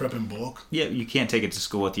trying to prep in bulk. Yeah, you can't take it to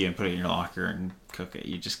school with you and put it in your locker and cook it.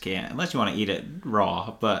 You just can't, unless you want to eat it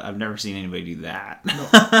raw. But I've never seen anybody do that. No,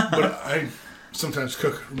 but I sometimes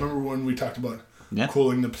cook. Remember when we talked about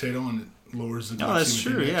cooling the potato and it lowers the glycemic index? Oh, that's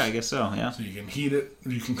true. Index? Yeah, I guess so. Yeah. So you can heat it.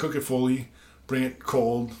 You can cook it fully, bring it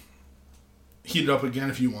cold, heat it up again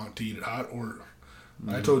if you want to eat it hot, or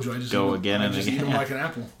I told you I just go again and eat them like an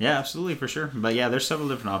apple. Yeah, absolutely, for sure. But yeah, there's several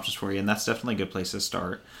different options for you, and that's definitely a good place to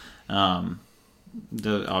start.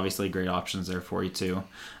 Obviously great options there for you too,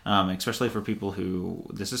 especially for people who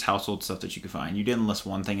this is household stuff that you can find. You didn't list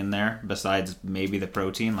one thing in there besides maybe the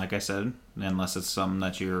protein, like I said, unless it's something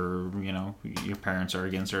that your parents are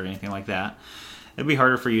against or anything like that. It'd be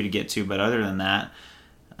harder for you to get to, but other than that,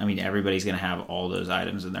 I mean, everybody's going to have all those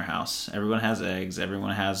items in their house. Everyone has eggs. Everyone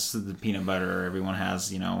has the peanut butter. Everyone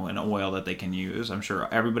has, an oil that they can use. I'm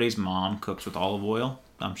sure everybody's mom cooks with olive oil.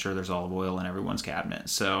 I'm sure there's olive oil in everyone's cabinet.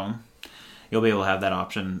 So you'll be able to have that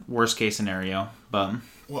option. Worst case scenario. But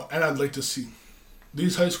well, and I'd like to see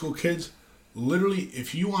these high school kids, literally,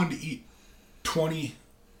 if you wanted to eat 20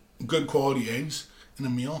 good quality eggs in a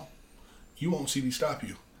meal, you won't see these stop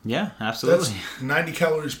you. Yeah, absolutely. That's 90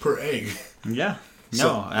 calories per egg. Yeah.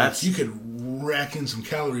 So if you could rack in some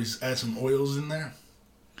calories, add some oils in there.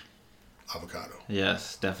 Avocado.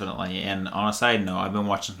 Yes, definitely. And on a side note, I've been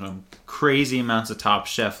watching some crazy amounts of Top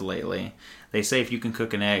Chef lately. They say if you can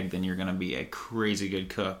cook an egg, then you're going to be a crazy good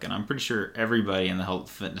cook. And I'm pretty sure everybody in the health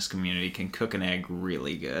fitness community can cook an egg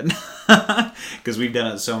really good. Because we've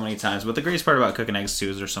done it so many times. But the greatest part about cooking eggs,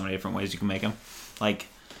 too, is there's so many different ways you can make them. Like,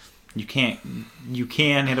 you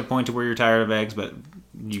can hit a point to where you're tired of eggs, but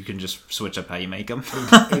you can just switch up how you make them.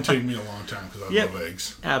 It'd take me a long time because I love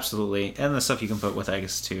eggs. Absolutely. And the stuff you can put with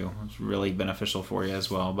eggs, too, is really beneficial for you as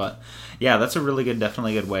well. But, yeah, that's a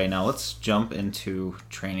definitely good way. Now, let's jump into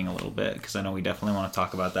training a little bit, because I know we definitely want to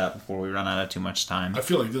talk about that before we run out of too much time. I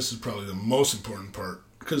feel like this is probably the most important part,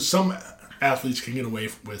 because some athletes can get away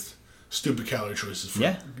with stupid calorie choices for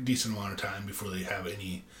a decent amount of time before they have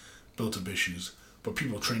any built-up issues. But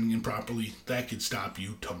people training improperly, that could stop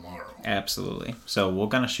you tomorrow. Absolutely. So we're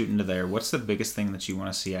going to shoot into there. What's the biggest thing that you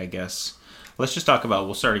want to see, I guess? Let's just talk about,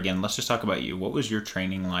 we'll start again. Let's just talk about you. What was your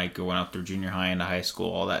training like going up through junior high into high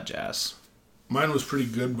school, all that jazz? Mine was pretty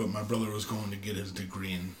good, but my brother was going to get his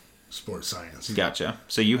degree in sports science. Gotcha.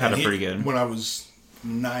 So you had pretty good. When I was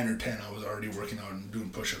 9 or 10, I was already working out and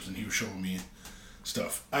doing push-ups, and he was showing me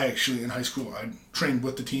stuff. I actually, in high school, I trained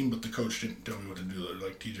with the team, but the coach didn't tell me what to do. They're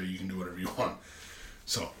like, TJ, you can do whatever you want.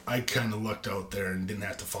 So I kind of lucked out there and didn't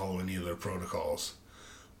have to follow any of their protocols.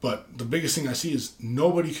 But the biggest thing I see is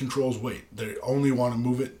nobody controls weight. They only want to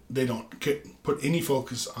move it. They don't put any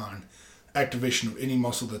focus on activation of any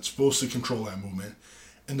muscle that's supposed to control that movement.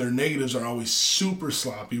 And their negatives are always super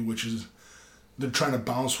sloppy, which is they're trying to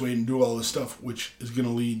bounce weight and do all this stuff, which is going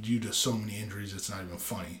to lead you to so many injuries it's not even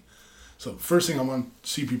funny. So the first thing I want to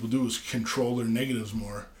see people do is control their negatives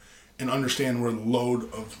more and understand where the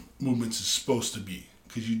load of movements is supposed to be.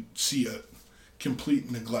 Because you see a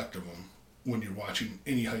complete neglect of them when you're watching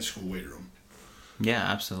any high school weight room. Yeah,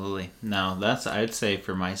 absolutely. Now, I'd say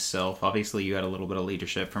for myself, obviously you had a little bit of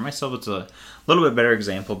leadership. For myself, it's a little bit better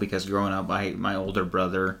example because growing up, my older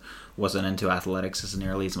brother wasn't into athletics as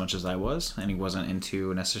nearly as much as I was, and he wasn't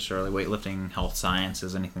into necessarily weightlifting, health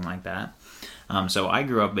sciences, anything like that. So I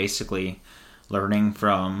grew up basically learning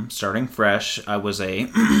from starting fresh. I was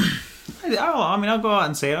I'll go out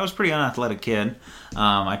and say it. I was a pretty unathletic kid.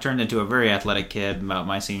 I turned into a very athletic kid about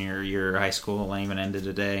my senior year of high school and even ended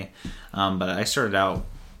today. But I started out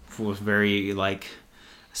with very,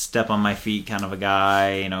 step on my feet kind of a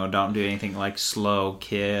guy. Don't do anything slow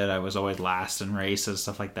kid. I was always last in races,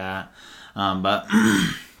 stuff like that. But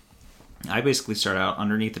I basically started out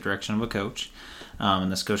underneath the direction of a coach.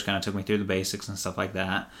 And this coach kind of took me through the basics and stuff like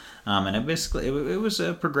that. And it was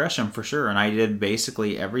a progression for sure. And I did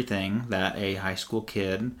basically everything that a high school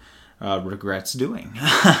kid regrets doing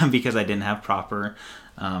because I didn't have proper,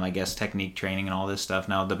 I guess, technique training and all this stuff.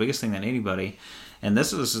 Now, the biggest thing that anybody, and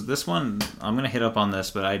this one, I'm going to hit up on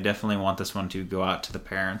this, but I definitely want this one to go out to the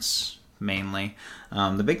parents mainly.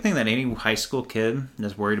 The big thing that any high school kid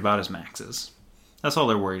is worried about is maxes. That's all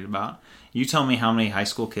they're worried about. You tell me how many high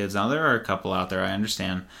school kids, now there are a couple out there, I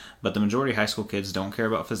understand, but the majority of high school kids don't care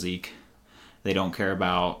about physique. They don't care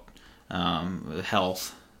about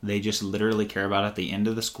health. They just literally care about at the end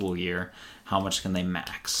of the school year, how much can they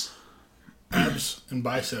max. Abs and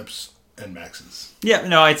biceps and maxes. Yeah,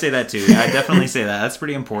 no, I'd say that too. Yeah, I definitely say that. That's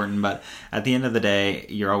pretty important. But at the end of the day,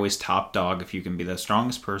 you're always top dog if you can be the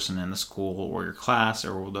strongest person in the school or your class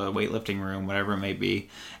or the weightlifting room, whatever it may be.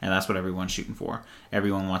 And that's what everyone's shooting for.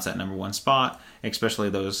 Everyone wants that number one spot, especially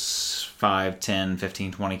those 5, 10,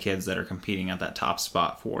 15, 20 kids that are competing at that top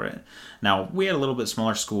spot for it. Now, we had a little bit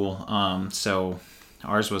smaller school, so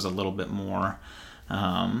ours was a little bit more,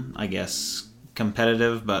 I guess,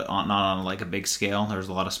 competitive, but not on like a big scale. There was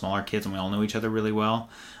a lot of smaller kids and we all knew each other really well.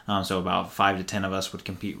 So about 5 to 10 of us would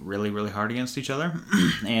compete really, really hard against each other.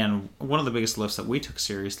 And one of the biggest lifts that we took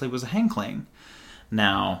seriously was a hang cling.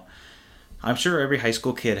 Now, I'm sure every high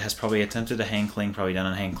school kid has probably attempted a hang cling, probably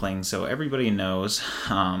done a hang cling, so everybody knows.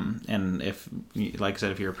 And if, like I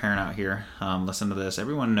said, if you're a parent out here, listen to this.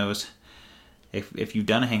 Everyone knows if you've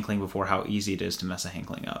done a hang cling before, how easy it is to mess a hang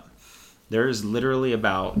cling up. There is literally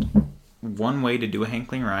about one way to do a hang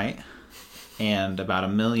cling right and about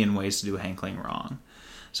 1 million ways to do a hang cling wrong.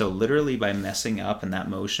 So literally by messing up in that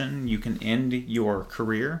motion, you can end your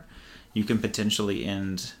career. You can potentially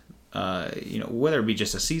end, whether it be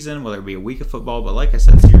just a season, whether it be a week of football, but like I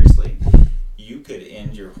said, seriously, you could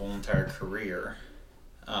end your whole entire career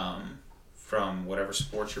from whatever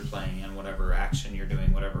sports you're playing in, whatever action you're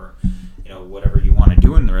doing, whatever you want to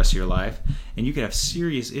do in the rest of your life, and you could have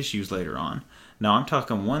serious issues later on. Now, I'm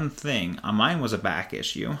talking one thing. Mine was a back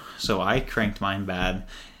issue, so I cranked mine bad,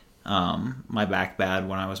 my back bad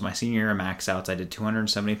when I was my senior year of max outs. I did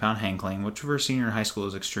 270-pound hang cling, which for a senior in high school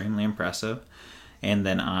is extremely impressive. And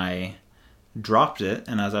then I dropped it,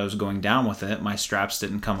 and as I was going down with it, my straps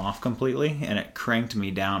didn't come off completely, and it cranked me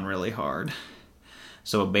down really hard.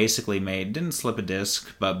 So it basically didn't slip a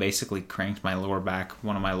disc, but basically cranked my lower back,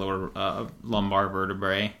 one of my lower lumbar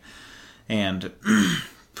vertebrae, and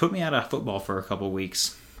put me out of football for a couple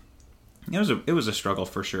weeks. It was a struggle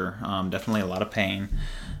for sure. Definitely a lot of pain,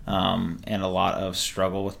 and a lot of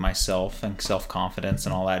struggle with myself and self-confidence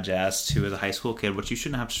and all that jazz too as a high school kid, which you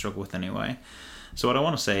shouldn't have to struggle with anyway. So what I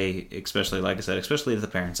want to say, especially, like I said, especially to the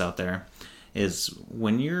parents out there, is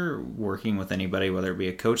when you're working with anybody, whether it be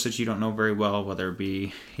a coach that you don't know very well, whether it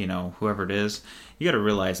be, whoever it is, you got to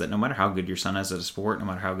realize that no matter how good your son is at a sport, no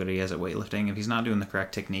matter how good he is at weightlifting, if he's not doing the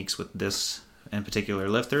correct techniques with this in particular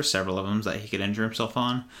lift, there's several of them that he could injure himself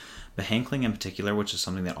on. But hang cling in particular, which is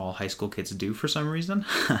something that all high school kids do for some reason,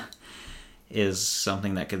 is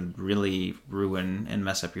something that could really ruin and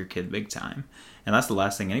mess up your kid big time. And that's the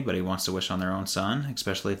last thing anybody wants to wish on their own son,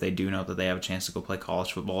 especially if they do know that they have a chance to go play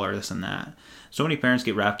college football or this and that. So many parents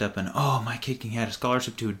get wrapped up in, my kid can get a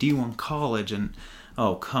scholarship to a D1 college, and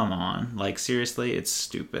oh, come on. Like, seriously, it's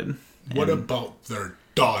stupid. What about their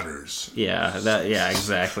daughters? Yeah,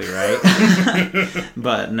 exactly, right?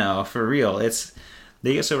 But no, for real,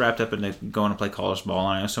 they get so wrapped up in going to play college ball,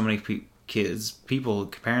 and I know so many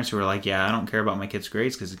parents who are like, yeah, I don't care about my kid's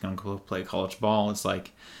grades because he's going to go play college ball. It's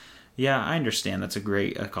like, yeah, I understand that's a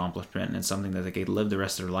great accomplishment and something that they could live the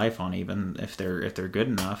rest of their life on, even if they're good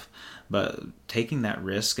enough. But taking that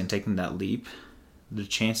risk and taking that leap, the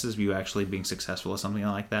chances of you actually being successful at something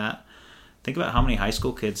like that. Think about how many high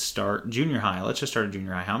school kids start junior high. Let's just start at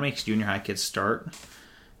junior high. How many junior high kids start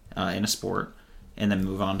in a sport and then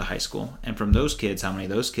move on to high school? And from those kids, how many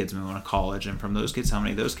of those kids move on to college? And from those kids, how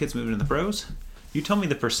many of those kids move into the pros? You tell me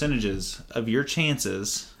the percentages of your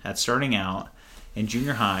chances at starting out in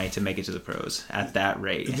junior high to make it to the pros at that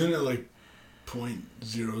rate. Isn't it like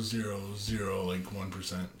 0.000 like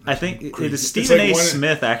 1%? I think Stephen A.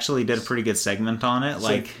 Smith actually did a pretty good segment on it.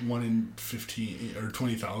 Like 1 in 15 or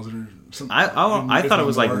 20,000 or something. I thought it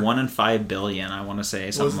was like 1 in 5 billion. I want to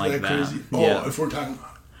say something like that. Crazy? Yeah. If we're talking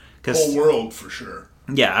whole world for sure.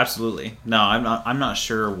 Yeah, absolutely. No, I'm not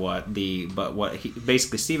sure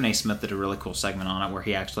basically Stephen A. Smith did a really cool segment on it where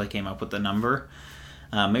he actually came up with the number.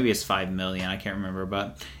 Maybe it's 5 million, I can't remember,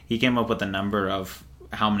 but he came up with the number of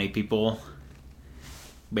how many people,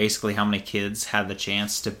 basically how many kids had the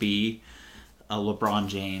chance to be a LeBron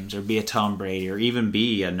James or be a Tom Brady or even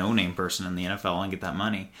be a no-name person in the NFL and get that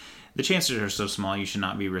money. The chances are so small you should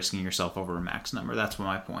not be risking yourself over a max number. That's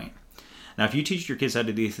my point. Now, if you teach your kids how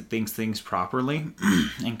to do things properly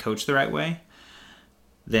and coach the right way,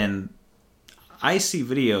 then I see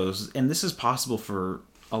videos, and this is possible for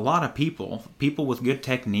a lot of people with good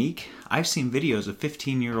technique. I've seen videos of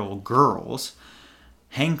 15-year-old girls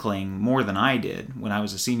hankling more than I did when I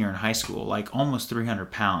was a senior in high school, like almost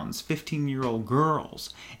 300 pounds, 15-year-old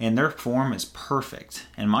girls, and their form is perfect,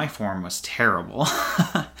 and my form was terrible.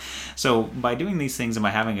 So by doing these things and by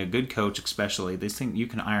having a good coach especially, you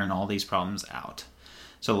can iron all these problems out.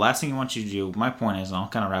 So the last thing I want you to do, my point is, and I'll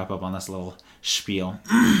kind of wrap up on this little spiel,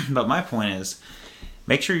 but my point is,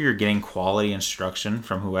 make sure you're getting quality instruction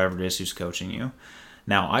from whoever it is who's coaching you.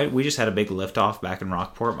 Now, we just had a big liftoff back in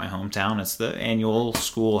Rockport, my hometown. It's the annual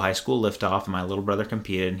high school liftoff, and my little brother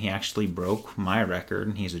competed, and he actually broke my record,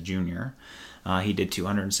 and he's a junior. He did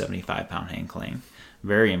 275-pound hang clean.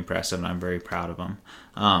 Very impressive, and I'm very proud of him.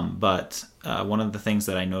 But one of the things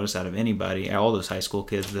that I noticed out of anybody, all those high school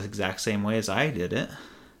kids, the exact same way as I did it,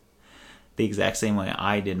 the exact same way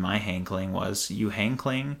I did my hang clean was you hang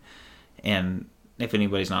clean, and if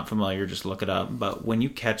anybody's not familiar, just look it up. But when you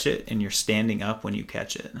catch it and you're standing up when you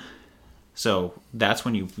catch it. So that's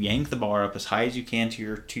when you yank the bar up as high as you can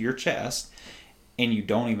to your chest, and you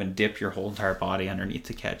don't even dip your whole entire body underneath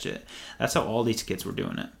to catch it. That's how all these kids were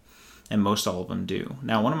doing it. And most all of them do.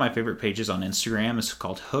 Now, one of my favorite pages on Instagram is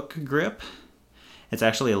called Hook Grip. It's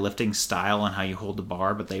actually a lifting style on how you hold the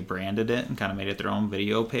bar, but they branded it and kind of made it their own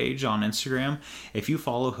video page on Instagram. If you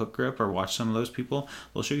follow Hook Grip or watch some of those people,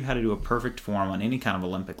 they'll show you how to do a perfect form on any kind of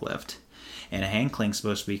Olympic lift. And a hang clean is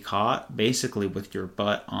supposed to be caught basically with your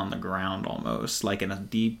butt on the ground almost, like in a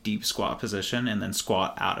deep, deep squat position, and then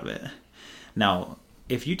squat out of it. Now,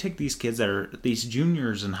 if you take these kids these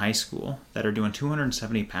juniors in high school that are doing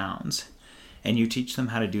 270 pounds, and you teach them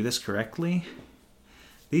how to do this correctly,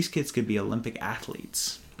 these kids could be Olympic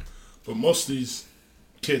athletes. But most of these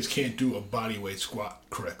kids can't do a bodyweight squat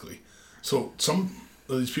correctly. So some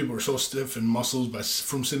of these people are so stiff in muscles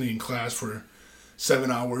from sitting in class for 7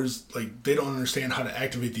 hours, like they don't understand how to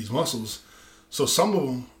activate these muscles. So some of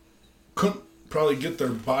them couldn't probably get their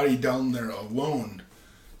body down there alone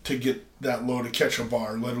to get that low to catch a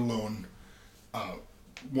bar, let alone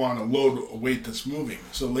want to load a weight that's moving.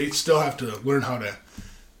 So they still have to learn how to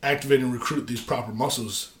activate and recruit these proper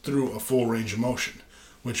muscles through a full range of motion,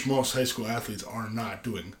 which most high school athletes are not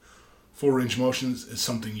doing. Full range of motions is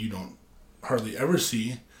something you don't hardly ever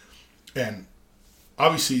see. And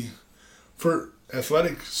obviously, for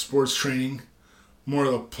athletic sports training, more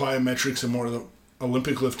of the plyometrics and more of the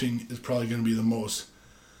Olympic lifting is probably going to be the most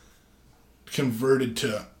converted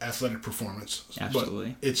to athletic performance.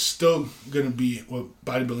 Absolutely. But it's still going to be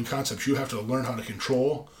bodybuilding concepts. You have to learn how to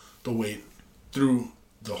control the weight through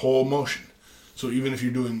the whole motion. So even if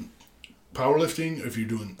you're doing powerlifting, if you're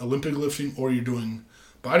doing Olympic lifting, or you're doing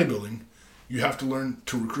bodybuilding, you have to learn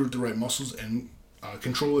to recruit the right muscles and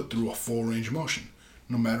control it through a full range of motion,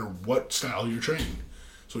 no matter what style you're training.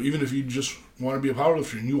 So even if you just want to be a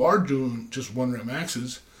powerlifter and you are doing just 1 rep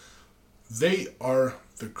maxes, they are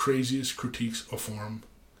the craziest critiques of form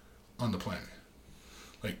on the planet.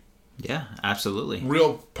 Like, yeah, absolutely.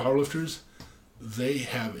 Real powerlifters, they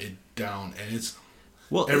have it down, and it's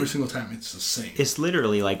every single time it's the same. It's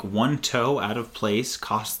literally like one toe out of place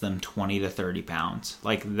costs them 20 to 30 pounds.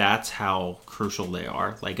 Like, that's how crucial they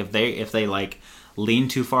are. Like, if they like lean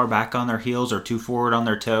too far back on their heels or too forward on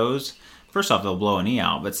their toes, first off, they'll blow a knee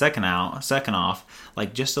out. But second off,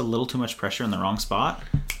 like just a little too much pressure in the wrong spot,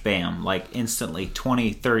 bam, like instantly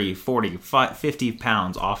 20, 30, 40, 50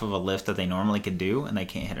 pounds off of a lift that they normally could do, and they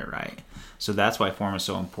can't hit it right. So that's why form is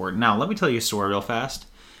so important. Now, let me tell you a story real fast.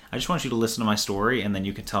 I just want you to listen to my story, and then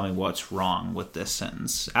you can tell me what's wrong with this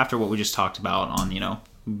sentence after what we just talked about on,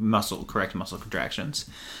 correct muscle contractions.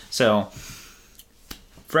 So,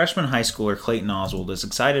 freshman high schooler Clayton Oswald is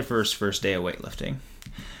excited for his first day of weightlifting.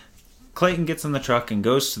 Clayton gets in the truck and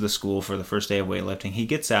goes to the school for the first day of weightlifting. He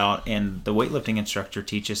gets out, and the weightlifting instructor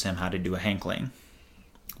teaches him how to do a hang clean.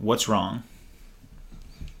 What's wrong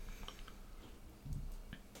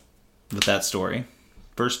with that story?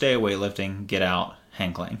 First day of weightlifting, get out,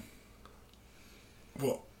 hang clean.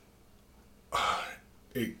 Well,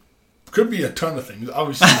 it could be a ton of things.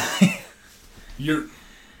 Obviously,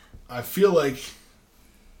 I feel like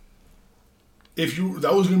if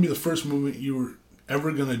that was going to be the first movement you were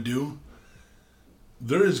ever going to do,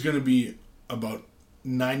 there is going to be about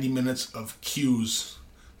 90 minutes of cues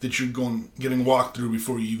that you're getting walked through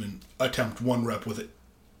before you even attempt 1 rep with it.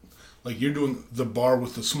 Like, you're doing the bar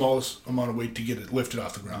with the smallest amount of weight to get it lifted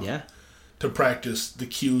off the ground. Yeah. To practice the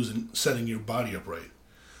cues and setting your body up right,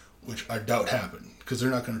 which I doubt happen, because they're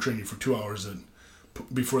not going to train you for 2 hours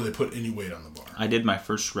before they put any weight on the bar. I did my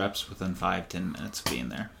first reps within 5-10 minutes of being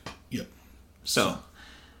there. Yep. So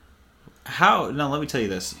Now, let me tell you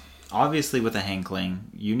this. Obviously, with a hang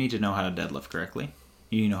cling, you need to know how to deadlift correctly.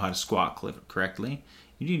 You need to know how to squat correctly.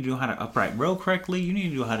 You need to know how to upright row correctly. You need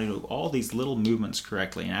to know how to do all these little movements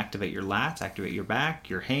correctly and activate your lats, activate your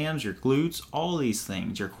back, your hams, your glutes, all these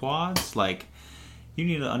things, your quads. Like, you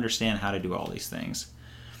need to understand how to do all these things.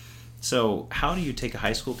 So, how do you take a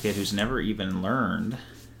high school kid who's never even learned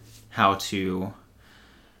how to,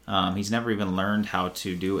 he's never even learned how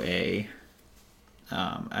to do a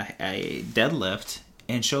deadlift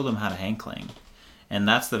and show them how to hang cling? And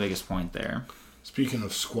that's the biggest point there. Speaking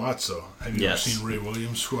of squats, though, have you ever seen Ray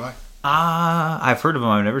Williams squat? I've heard of him.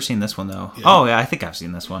 I've never seen this one, though. Yeah. Oh, yeah, I think I've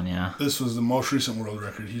seen this one, yeah. This was the most recent world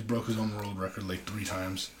record. He's broke his own world record like 3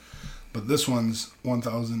 times. But this one's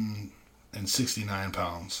 1,069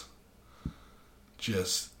 pounds.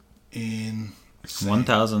 Just insane.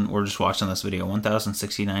 1,000, we're just watching this video,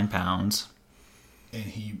 1,069 pounds. And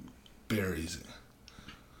he buries it.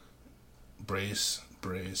 Brace,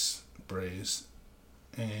 brace, brace.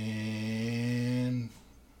 And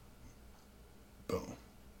boom.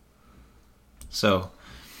 So,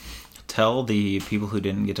 tell the people who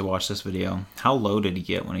didn't get to watch this video, how low did he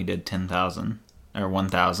get when he did 10,000 or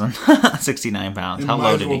 1,069 pounds? How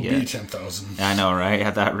low did he get? 10,000. I know, right?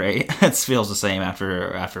 At that rate, it feels the same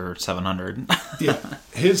after 700. Yeah,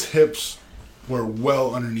 his hips were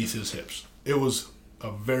well underneath his hips. It was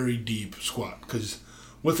a very deep squat because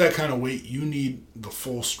with that kind of weight, you need the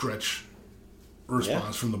full stretch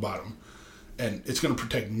response from the bottom, and it's going to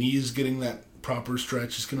protect knees getting that proper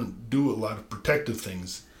stretch. It's going to do a lot of protective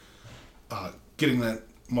things, getting that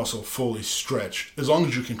muscle fully stretched as long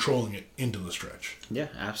as you're controlling it into the stretch. Yeah,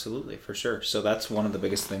 absolutely, for sure. So that's one of the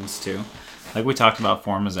biggest things too. Like we talked about,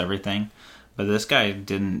 form is everything, but this guy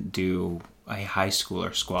didn't do a high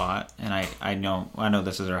schooler squat, and I know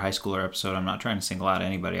this is our high schooler episode. I'm not trying to single out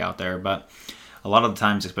anybody out there, but a lot of the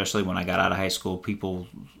times, especially when I got out of high school, people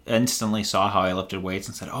instantly saw how I lifted weights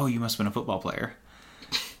and said, "Oh, you must have been a football player."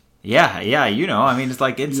 Yeah, I mean, it's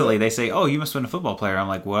like instantly they say, "Oh, you must have been a football player." I'm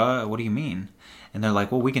like, "What? What do you mean?" And they're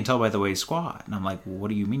like, "Well, we can tell by the way you squat." And I'm like, well, "What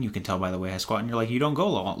do you mean you can tell by the way I squat?" And you're like, "You don't go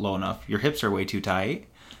low enough. Your hips are way too tight.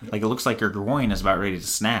 Like it looks like your groin is about ready to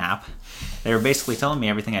snap." They were basically telling me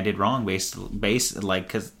everything I did wrong based like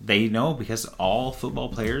because they know, because all football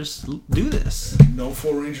players do this. No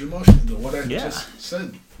full range of motion. What I just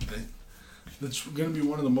said, that's going to be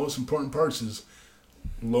one of the most important parts is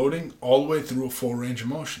loading all the way through a full range of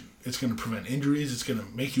motion. It's going to prevent injuries. It's going to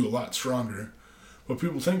make you a lot stronger. But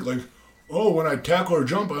people think like, oh, when I tackle or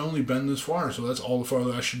jump, I only bend this far, so that's all the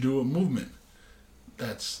farther I should do a movement.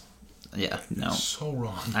 That's so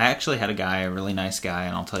wrong. I actually had a really nice guy,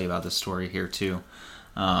 and I'll tell you about this story here too,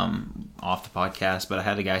 off the podcast, but I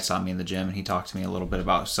had a guy stop me in the gym, and he talked to me a little bit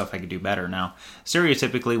about stuff I could do better. Now,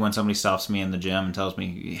 stereotypically, when somebody stops me in the gym and tells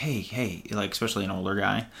me, hey, like especially an older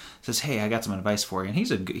guy, says, "Hey, I got some advice for you," and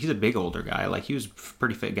he's a big older guy, like he was a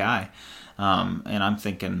pretty fit guy. And I'm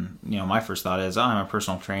thinking, my first thought is, I'm a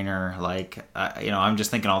personal trainer. Like, I'm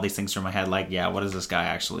just thinking all these things through my head. Like, yeah, what is this guy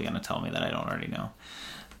actually going to tell me that I don't already know?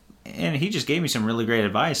 And he just gave me some really great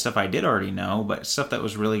advice, stuff I did already know, but stuff that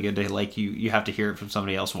was really good to, like, you have to hear it from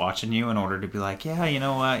somebody else watching you in order to be like, yeah, you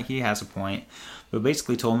know what, he has a point. But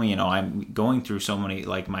basically told me, I'm going through so many,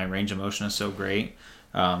 like, my range of motion is so great.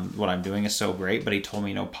 What I'm doing is so great, but he told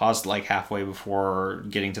me, pause like halfway before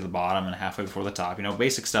getting to the bottom and halfway before the top,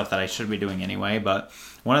 basic stuff that I should be doing anyway. But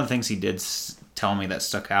one of the things he did tell me that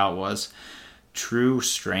stuck out was true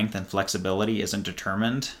strength and flexibility isn't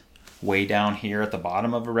determined way down here at the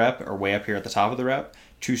bottom of a rep or way up here at the top of the rep.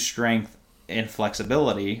 True strength and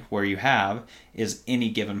flexibility where you have is any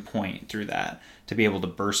given point through that to be able to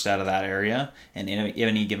burst out of that area and in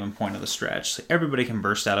any given point of the stretch. So everybody can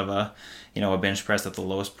burst out of a bench press at the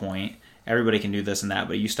lowest point. Everybody can do this and that,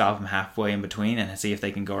 but you stop them halfway in between and see if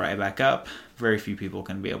they can go right back up. Very few people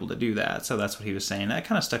can be able to do that. So that's what he was saying. That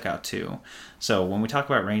kind of stuck out too. So when we talk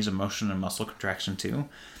about range of motion and muscle contraction too,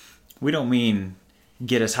 we don't mean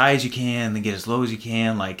get as high as you can, then get as low as you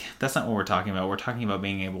can. Like, that's not what we're talking about. We're talking about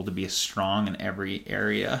being able to be as strong in every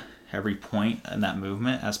area, every point in that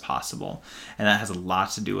movement as possible. And that has a lot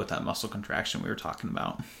to do with that muscle contraction we were talking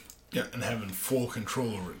about. Yeah, and having full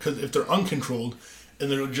control over it. Because if they're uncontrolled and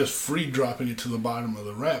they're just free dropping it to the bottom of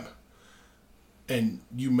the rep, and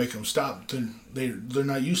you make them stop, then they're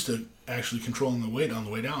not used to actually controlling the weight on the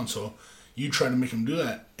way down. So you try to make them do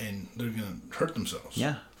that, and they're going to hurt themselves.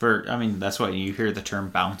 Yeah, that's why you hear the term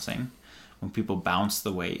bouncing. When people bounce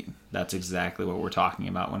the weight, that's exactly what we're talking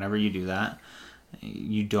about. Whenever you do that,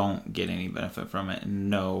 you don't get any benefit from it.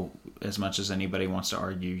 No, as much as anybody wants to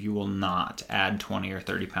argue, you will not add 20 or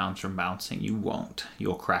 30 pounds from bouncing. You won't.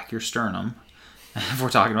 You'll crack your sternum. if we're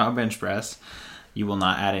talking about bench press, you will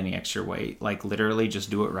not add any extra weight. Like literally just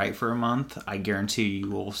do it right for a month. I guarantee you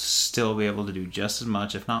will still be able to do just as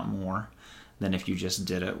much, if not more, than if you just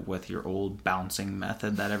did it with your old bouncing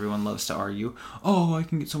method that everyone loves to argue. Oh, I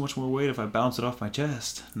can get so much more weight if I bounce it off my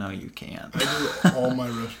chest. No, you can't. I did all my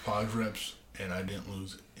reps, pause reps, and I didn't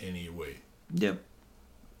lose any weight. Yep.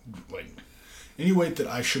 Like, any weight that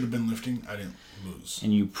I should have been lifting, I didn't lose.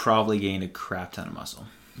 And you probably gained a crap ton of muscle.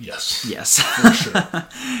 Yes. Yes. For sure.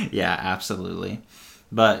 Yeah, absolutely.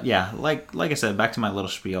 But yeah, like I said, back to my little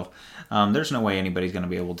spiel. There's no way anybody's going to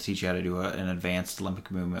be able to teach you how to do an advanced Olympic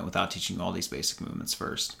movement without teaching you all these basic movements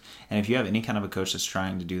first. And if you have any kind of a coach that's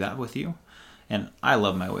trying to do that with you, and I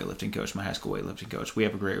love my weightlifting coach, my high school weightlifting coach. We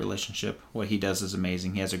have a great relationship. What he does is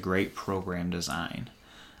amazing. He has a great program design.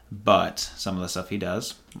 But some of the stuff he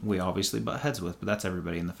does, we obviously butt heads with. But that's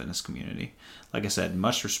everybody in the fitness community. Like I said,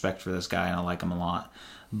 much respect for this guy, and I like him a lot.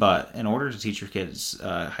 But in order to teach your kids,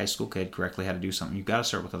 high school kid, correctly how to do something, you've got to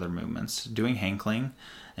start with other movements. Doing hang cling,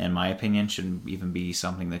 in my opinion, shouldn't even be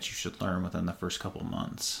something that you should learn within the first couple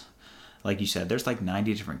months. Like you said, there's like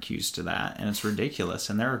 90 different cues to that, and it's ridiculous.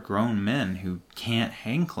 And there are grown men who can't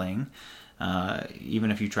hang cling, even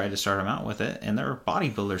if you try to start them out with it. And there are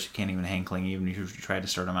bodybuilders who can't even hang cling, even if you try to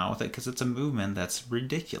start them out with it, because it's a movement that's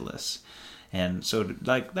ridiculous. And so,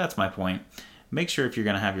 like, that's my point. Make sure if you're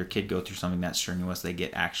going to have your kid go through something that strenuous, they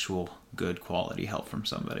get actual good quality help from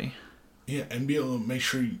somebody. Yeah, and be able to make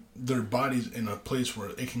sure their body's in a place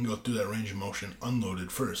where it can go through that range of motion unloaded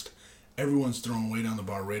first. Everyone's throwing weight on the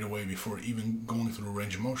bar right away before even going through a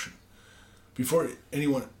range of motion. Before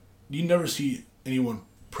anyone, you never see anyone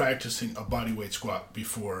practicing a body weight squat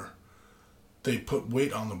before they put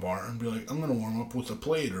weight on the bar and be like, I'm going to warm up with a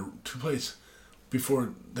plate or 2 plates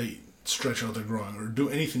before they stretch out their groin or do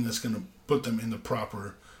anything that's going to put them in the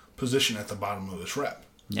proper position at the bottom of this rep.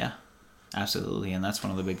 Yeah, absolutely. And that's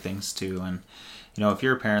one of the big things too. And you know, if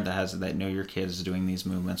you're a parent that know your kid is doing these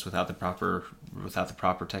movements without the proper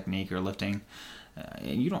technique or lifting,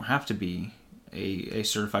 you don't have to be a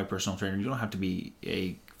certified personal trainer. You don't have to be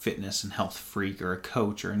a fitness and health freak or a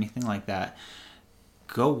coach or anything like that.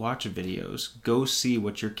 Go watch videos. Go see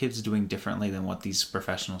what your kid's doing differently than what these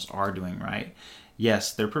professionals are doing, right?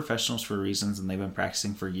 Yes, they're professionals for reasons and they've been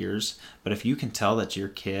practicing for years. But if you can tell that your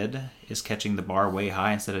kid is catching the bar way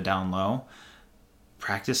high instead of down low,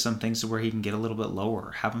 practice some things to where he can get a little bit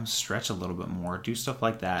lower. Have him stretch a little bit more. Do stuff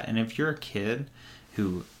like that. And if you're a kid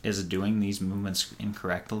who is doing these movements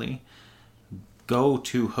incorrectly, go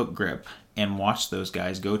to Hook Grip and watch those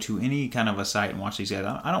guys. Go to any kind of a site and watch these guys.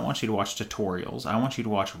 I don't want you to watch tutorials. I want you to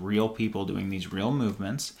watch real people doing these real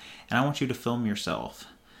movements, and I want you to film yourself.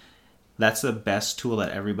 That's the best tool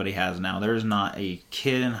that everybody has now. There's not a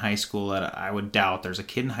kid in high school that I would doubt there's a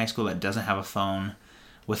kid in high school that doesn't have a phone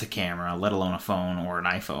with a camera, let alone a phone or an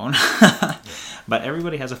iPhone. But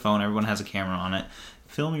everybody has a phone. Everyone has a camera on it.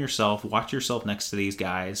 Film yourself. Watch yourself next to these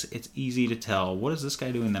guys. It's easy to tell, what is this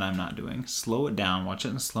guy doing that I'm not doing? Slow it down. Watch it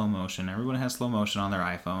in slow motion. Everyone has slow motion on their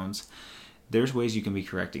iPhones. There's ways you can be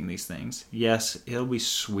correcting these things. Yes, it'll be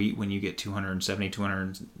sweet when you get 270,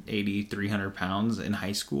 280, 300 pounds in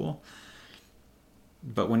high school.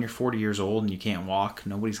 But when you're 40 years old and you can't walk,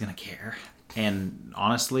 nobody's going to care. And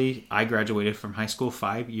honestly, I graduated from high school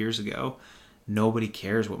 5 years ago. Nobody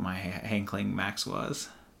cares what my hang cling max was.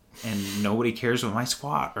 And nobody cares what my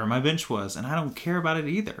squat or my bench was. And I don't care about it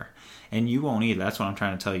either. And you won't either. That's what I'm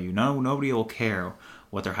trying to tell you. No, nobody will care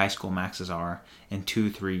what their high school maxes are in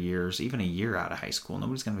 2-3 years, even a year out of high school.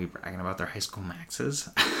 Nobody's going to be bragging about their high school maxes.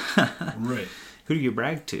 Right. Who do you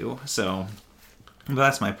brag to? So, but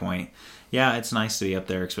that's my point. Yeah, it's nice to be up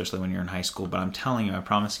there, especially when you're in high school. But I'm telling you, I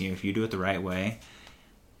promise you, if you do it the right way,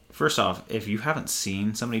 first off, if you haven't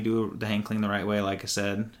seen somebody do the hang cling the right way, like I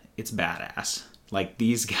said, it's badass. Like,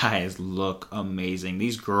 these guys look amazing.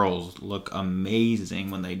 These girls look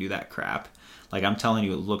amazing when they do that crap. Like, I'm telling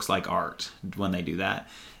you, it looks like art when they do that.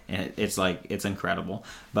 And it's like, it's incredible.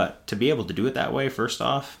 But to be able to do it that way, first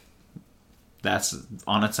off, that's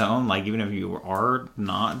on its own. Like, even if you are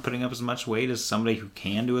not putting up as much weight as somebody who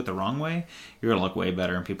can do it the wrong way, you're going to look way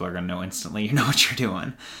better and people are going to know instantly you know what you're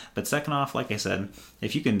doing. But second off, like I said,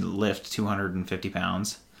 if you can lift 250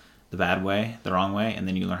 pounds the bad way, the wrong way, and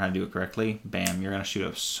then you learn how to do it correctly, bam, you're going to shoot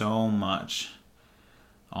up so much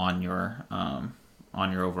on your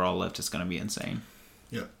overall lift. It's going to be insane.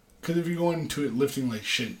 Yeah. Because if you're going into it lifting like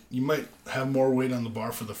shit, you might have more weight on the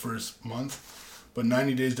bar for the first month. But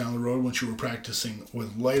 90 days down the road, once you were practicing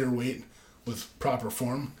with lighter weight, with proper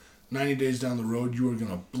form, 90 days down the road, you were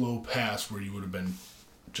going to blow past where you would have been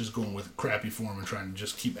just going with crappy form and trying to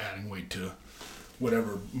just keep adding weight to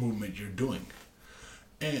whatever movement you're doing.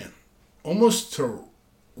 And almost to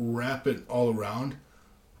wrap it all around,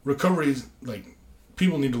 recovery is like,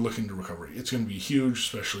 people need to look into recovery. It's going to be huge,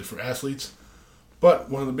 especially for athletes. But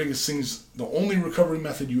one of the biggest things, the only recovery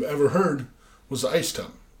method you ever heard was the ice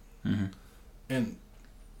tub. Mm-hmm. And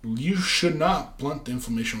you should not blunt the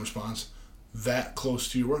inflammation response that close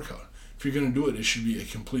to your workout. If you're going to do it, it should be a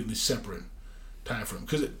completely separate time frame.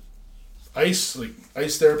 Because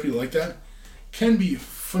ice therapy like that can be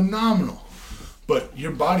phenomenal. But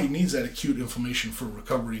your body needs that acute inflammation for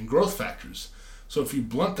recovery and growth factors. So if you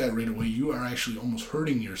blunt that right away, you are actually almost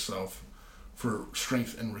hurting yourself for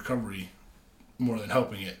strength and recovery more than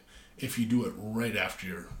helping it if you do it right after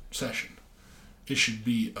your session. It should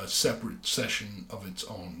be a separate session of its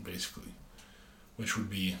own, basically, which would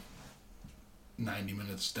be 90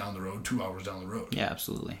 minutes down the road, 2 hours down the road. Yeah,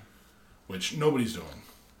 absolutely. Which nobody's doing.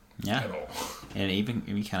 Yeah. At all. And even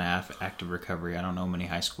any kind of active recovery, I don't know many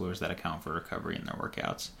high schoolers that account for recovery in their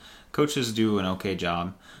workouts. Coaches do an okay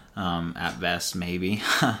job, at best, maybe.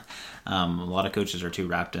 A lot of coaches are too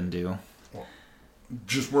wrapped into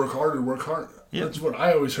just work hard. Yep. That's what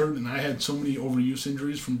I always heard, and I had so many overuse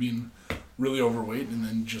injuries from being really overweight and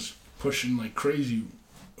then just pushing like crazy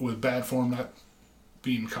with bad form, not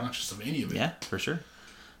being conscious of any of it. Yeah, for sure.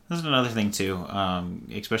 This is another thing too,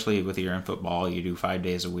 especially with you're in football, you do 5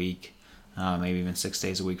 days a week, maybe even 6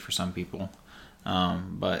 days a week for some people.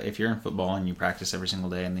 But if you're in football and you practice every single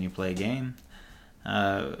day and then you play a game,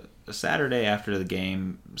 Saturday after the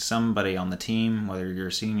game, somebody on the team, whether you're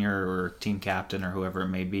a senior or team captain or whoever it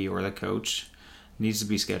may be, or the coach, needs to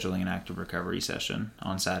be scheduling an active recovery session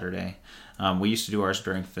on Saturday. We used to do ours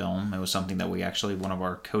during film. It was something that one of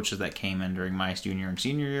our coaches that came in during my junior and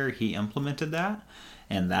senior year, he implemented that.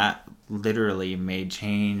 And that literally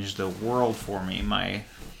changed the world for me. My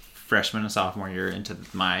freshman and sophomore year into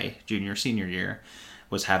my junior, senior year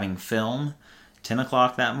was having film 10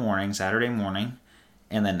 o'clock that morning, Saturday morning,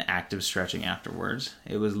 and then active stretching afterwards.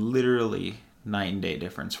 It was literally night and day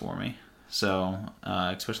difference for me. So,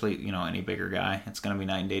 especially, any bigger guy, it's going to be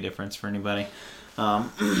night and day difference for anybody.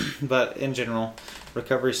 But in general,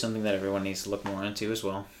 recovery is something that everyone needs to look more into as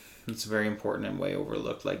well. It's very important and way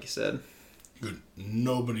overlooked, like you said. Good.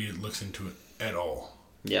 Nobody looks into it at all.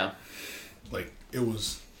 Yeah. Like,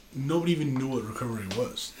 nobody even knew what recovery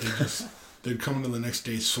was. They'd come into the next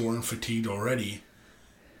day sore and fatigued already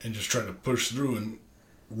and just try to push through and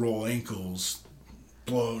roll ankles,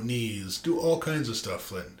 blow out knees, do all kinds of stuff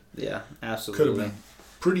that yeah, absolutely could have been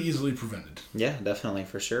pretty easily prevented. Yeah, definitely,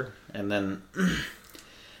 for sure. And then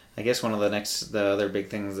I guess the other big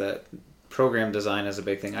things that program design is a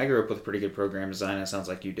big thing. I grew up with pretty good program design. It sounds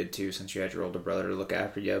like you did too, since you had your older brother to look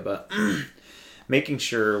after you. But making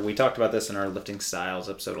sure, we talked about this in our lifting styles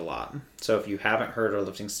episode a lot. So if you haven't heard our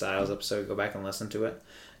lifting styles episode, go back and listen to it,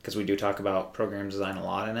 because we do talk about program design a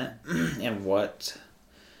lot in it and what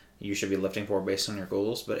you should be lifting for based on your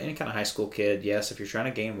goals. But any kind of high school kid, yes, if you're trying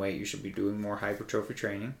to gain weight, you should be doing more hypertrophy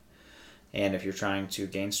training. And if you're trying to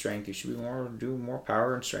gain strength, you should do more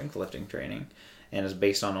power and strength lifting training. And it's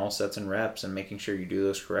based on all sets and reps, and making sure you do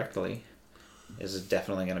those correctly is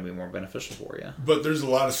definitely going to be more beneficial for you. But there's a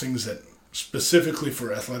lot of things that, specifically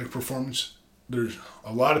for athletic performance, there's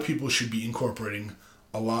a lot of people should be incorporating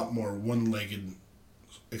a lot more one-legged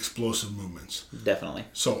explosive movements. Definitely.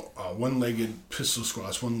 So one-legged pistol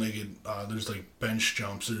squats, one-legged, there's like bench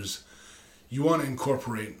jumps. You want to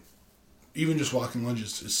incorporate, even just walking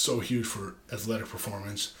lunges is so huge for athletic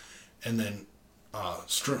performance. And then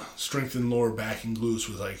strengthen lower back and glutes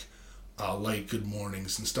with like light good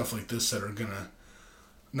mornings and stuff like this that are going to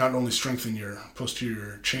not only strengthen your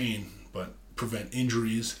posterior chain but prevent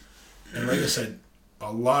injuries. And like I said,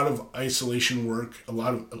 a lot of isolation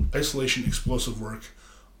explosive work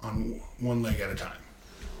on one leg at a time.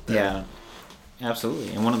 Yeah,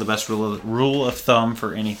 absolutely. And one of the best rule of thumb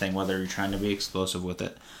for anything, whether you're trying to be explosive with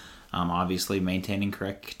it, obviously maintaining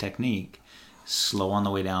correct technique, slow on the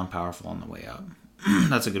way down, powerful on the way up.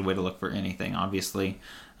 That's a good way to look for anything. Obviously,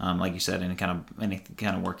 like you said, any kind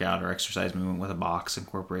of workout or exercise movement with a box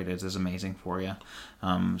incorporated is amazing for you.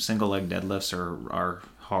 Single leg deadlifts are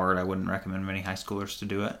hard. I wouldn't recommend many high schoolers to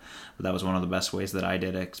do it, but that was one of the best ways that I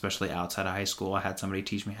did it, especially outside of high school. I had somebody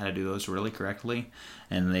teach me how to do those really correctly,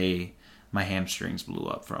 and my hamstrings blew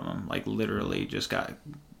up from them. Like, literally just got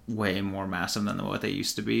way more massive than what they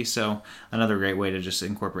used to be. So another great way to just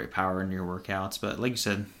incorporate power into your workouts. But like you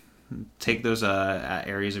said, take those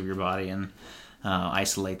areas of your body and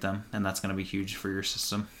isolate them, and that's going to be huge for your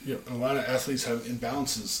system. Yeah, a lot of athletes have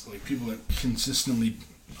imbalances. Like, people that consistently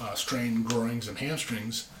strain groins and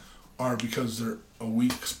hamstrings are because they're a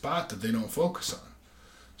weak spot that they don't focus on.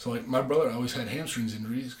 So, like, my brother always had hamstrings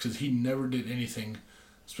injuries because he never did anything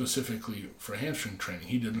specifically for hamstring training.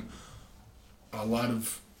 He did a lot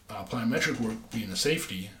of plyometric work being a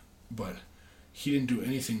safety, but he didn't do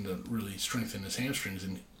anything to really strengthen his hamstrings,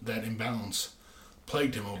 and that imbalance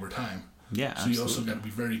plagued him over time. Yeah, so you also got to be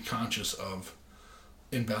very conscious of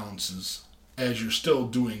imbalances as you're still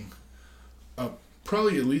doing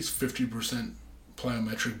probably at least 50%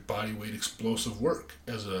 plyometric body weight explosive work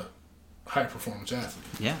as a high performance athlete.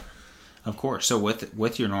 Yeah, of course. So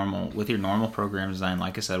with your normal program design,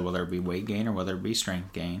 like I said, whether it be weight gain or whether it be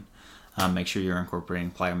strength gain, make sure you're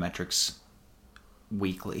incorporating plyometrics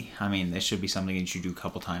weekly. I mean, this should be something that you do a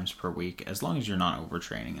couple times per week, as long as you're not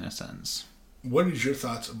overtraining in a sense. What is your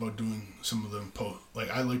thoughts about doing some of them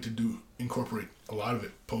like I like to incorporate a lot of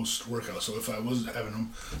it post workout. So if I was having them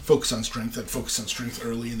focus on strength, I'd focus on strength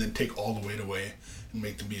early and then take all the weight away and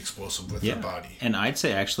make them be explosive with their body. And I'd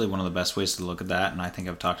say actually one of the best ways to look at that, and I think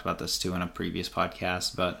I've talked about this too in a previous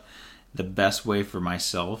podcast, but the best way for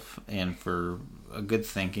myself and for a good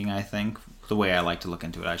thinking, I think, the way I like to look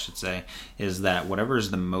into it, I should say, is that whatever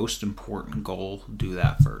is the most important goal, do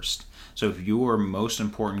that first. So if your most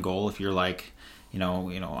important goal, if you're like,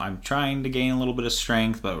 I'm trying to gain a little bit of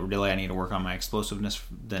strength, but really I need to work on my explosiveness,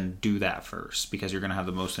 then do that first, because you're going to have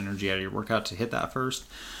the most energy out of your workout to hit that first.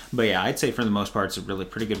 But yeah, I'd say for the most part, it's a really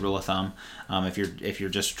pretty good rule of thumb. If you're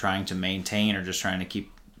just trying to maintain or just trying to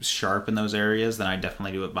keep sharp in those areas, then I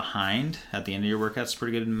definitely do it behind at the end of your workout. It's a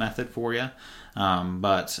pretty good method for you.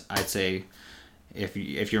 But I'd say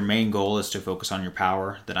if your main goal is to focus on your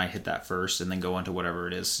power, then I hit that first and then go into whatever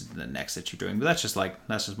it is the next that you're doing. But that's just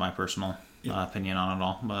my personal opinion on it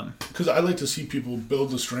all. But because I like to see people build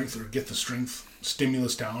the strength or get the strength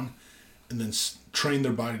stimulus down and then train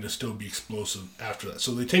their body to still be explosive after that.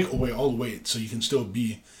 So they take away all the weight so you can still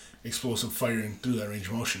be explosive firing through that range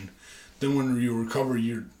of motion. Then when you recover,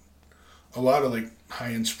 a lot of like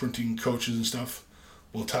high-end sprinting coaches and stuff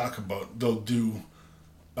will talk about, they'll do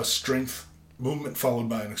a strength movement followed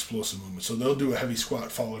by an explosive movement. So they'll do a heavy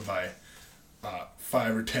squat followed by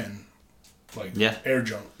 5 or 10 air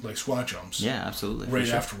jump, like squat jumps. Yeah, absolutely. Right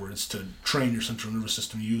afterwards to train your central nervous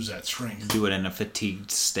system to use that strength. Do it in a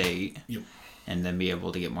fatigued state. Yep. And then be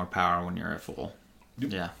able to get more power when you're at full.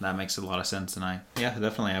 Yep. Yeah, that makes a lot of sense. And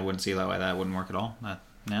definitely I wouldn't see that way. That wouldn't work at all.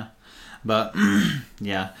 Yeah. But,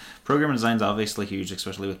 yeah, program design is obviously huge,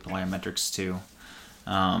 especially with plyometrics, too.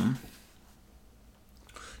 One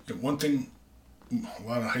thing a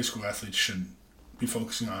lot of high school athletes should be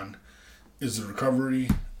focusing on is the recovery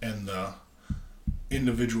and the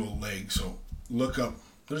individual leg. So look up,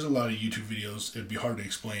 there's a lot of YouTube videos. It'd be hard to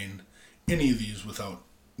explain any of these without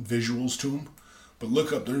visuals to them. But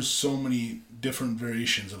look up, there's so many different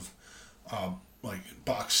variations of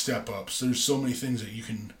box step-ups. There's so many things that you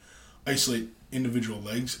can isolate individual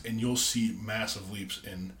legs, and you'll see massive leaps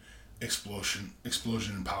in explosion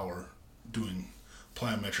and power doing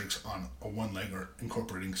plyometrics on a one leg or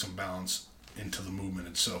incorporating some balance into the movement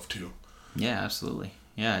itself too. Yeah, absolutely.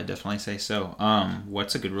 Yeah, I definitely say so.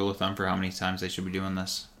 What's a good rule of thumb for how many times they should be doing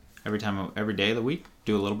this? Every day of the week?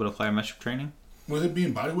 Do a little bit of plyometric training? With it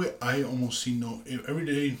being bodyweight, I almost see every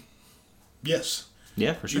day, yes.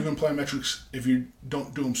 Yeah, for sure. Even plyometrics, if you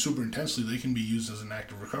don't do them super intensely, they can be used as an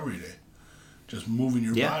active recovery day. Just moving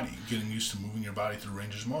your body, getting used to moving your body through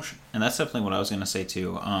ranges of motion. And that's definitely what I was going to say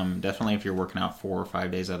too. Definitely if you're working out 4 or 5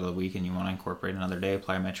 days out of the week and you want to incorporate another day,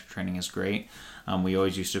 plyometric training is great. We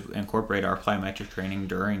always used to incorporate our plyometric training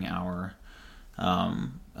during our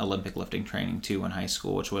Olympic lifting training too in high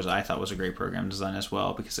school, which I thought was a great program design as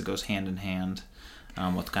well, because it goes hand in hand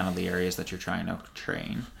with kind of the areas that you're trying to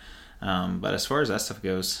train. But as far as that stuff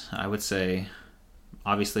goes, I would say,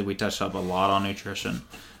 obviously we touched up a lot on nutrition.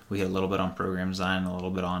 We hit a little bit on program design, a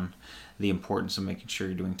little bit on the importance of making sure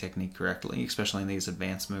you're doing technique correctly, especially in these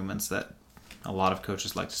advanced movements that a lot of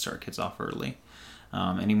coaches like to start kids off early.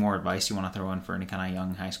 Any more advice you want to throw in for any kind of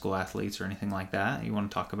young high school athletes or anything like that you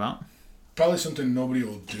want to talk about? Probably something nobody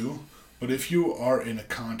will do, but if you are in a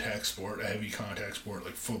contact sport, a heavy contact sport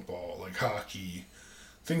like football, like hockey,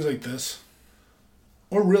 things like this,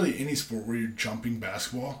 or really any sport where you're jumping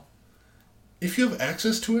basketball, if you have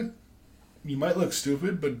access to it, you might look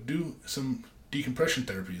stupid, but do some decompression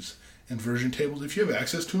therapies, inversion tables. If you have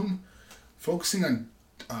access to them, focusing on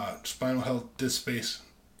spinal health, disc space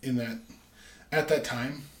at that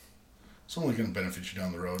time, it's only going to benefit you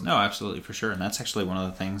down the road. No, absolutely, for sure. And that's actually one of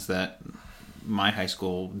the things that my high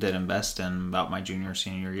school did invest in. About my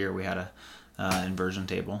senior year, we had a inversion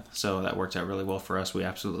table, so that worked out really well for us. We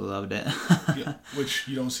absolutely loved it. Yeah, which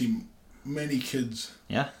you don't see many kids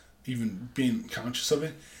even being conscious of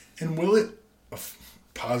it. And will it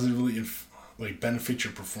positively benefit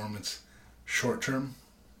your performance short term?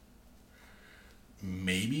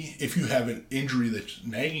 maybe if you have an injury that's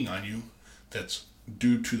nagging on you, that's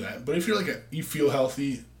due to that. But if you're you feel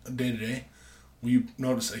healthy day to day, will you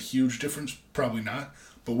notice a huge difference? Probably not.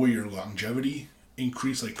 But will your longevity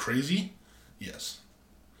increase like crazy? Yes.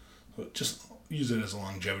 So just use it as a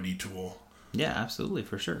longevity tool. Yeah, absolutely,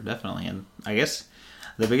 for sure, definitely. And I guess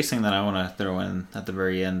the biggest thing that I want to throw in at the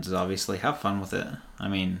very end is obviously have fun with it. I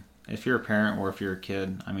mean, if you're a parent or if you're a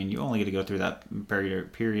kid, I mean, you only get to go through that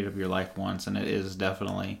period of your life once, and it is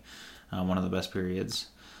definitely one of the best periods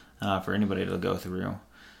for anybody to go through.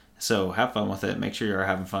 So have fun with it. Make sure you are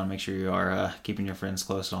having fun. Make sure you are keeping your friends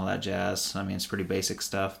close and all that jazz. I mean, it's pretty basic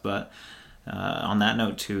stuff, but on that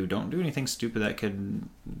note too, don't do anything stupid that could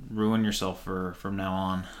ruin yourself from now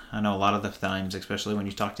on. I know a lot of the times, especially when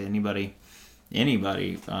you talk to anybody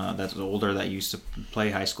that's older that used to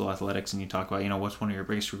play high school athletics, and you talk about, what's one of your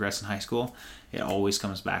biggest regrets in high school, it always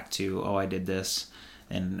comes back to, I did this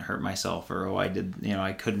and hurt myself, or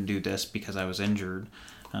I couldn't do this because I was injured.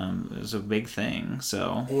 It was a big thing.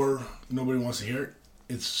 So, or nobody wants to hear it.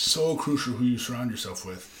 It's so crucial who you surround yourself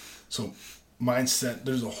with. So mindset,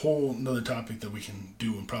 there's a whole another topic that we can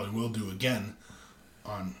do and probably will do again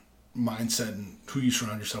on mindset and who you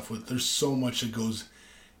surround yourself with. There's so much that goes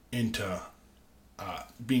into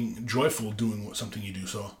being joyful doing something you do.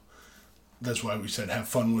 So that's why we said have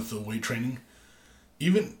fun with the weight training.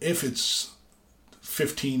 Even if it's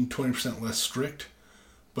 15-20% less strict,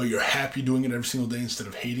 but you're happy doing it every single day instead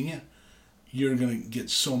of hating it, you're going to get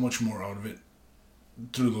so much more out of it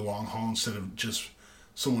through the long haul instead of just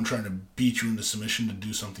someone trying to beat you into submission to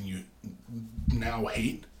do something you now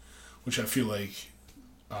hate, which I feel like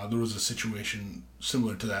there was a situation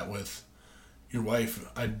similar to that with your wife.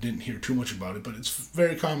 I didn't hear too much about it, but it's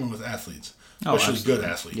very common with athletes, especially good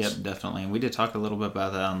athletes. Yep, definitely. And we did talk a little bit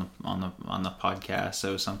about that on the podcast.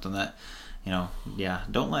 So something that,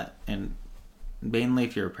 don't let, and mainly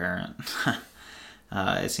if you're a parent,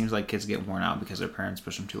 it seems like kids get worn out because their parents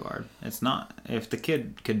push them too hard. It's not. If the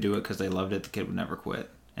kid could do it because they loved it, the kid would never quit.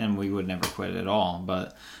 And we would never quit at all.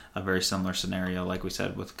 But a very similar scenario, like we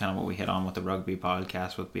said, with kind of what we hit on with the rugby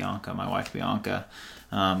podcast with Bianca, my wife Bianca,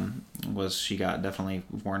 was she got definitely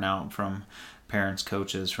worn out from parents,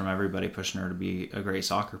 coaches, from everybody pushing her to be a great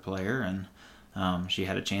soccer player. And she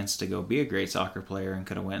had a chance to go be a great soccer player and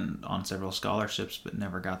could have went on several scholarships, but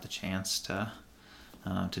never got the chance to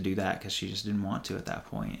do that because she just didn't want to at that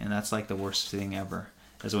point. And that's like the worst thing ever,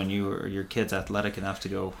 is when your kid's athletic enough to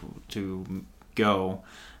go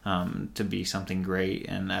to be something great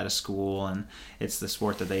and at a school, and it's the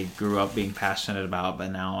sport that they grew up being passionate about, but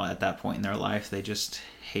now at that point in their life they just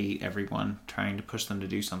hate everyone trying to push them to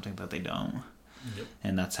do something that they don't. Yep.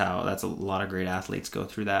 And that's a lot of great athletes go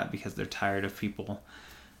through that, because they're tired of people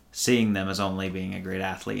seeing them as only being a great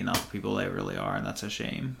athlete, not the people they really are, and that's a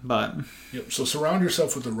shame. But yep. So surround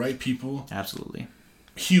yourself with the right people. Absolutely.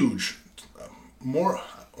 Huge.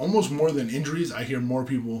 Almost more than injuries, I hear more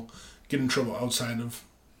people get in trouble outside of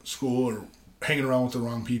school or hanging around with the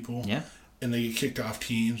wrong people. Yeah. And they get kicked off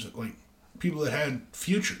teams. Like people that had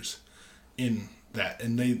futures in that,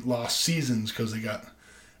 and they lost seasons because they got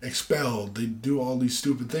expelled. They do all these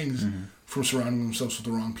stupid things from surrounding themselves with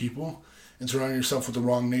the wrong people. And surrounding yourself with the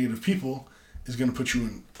wrong negative people is going to put you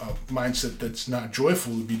in a mindset that's not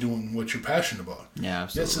joyful to be doing what you're passionate about. Yeah,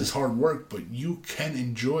 absolutely. This is hard work, but you can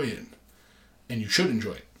enjoy it, and you should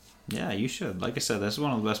enjoy it. Yeah, you should. Like I said, this is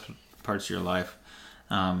one of the best parts of your life,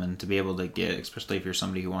 and to be able to get, especially if you're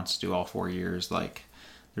somebody who wants to do all 4 years, like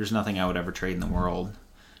there's nothing I would ever trade in the world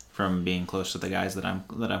from being close to the guys that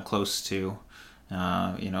I'm close to.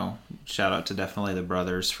 Shout out to definitely the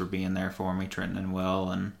brothers for being there for me, Trenton and Will,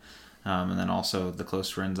 and then also the close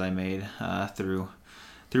friends I made through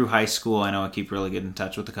high school. I know I keep really good in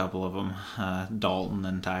touch with a couple of them, Dalton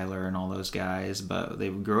and Tyler and all those guys, but they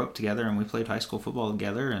grew up together and we played high school football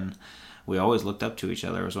together, and we always looked up to each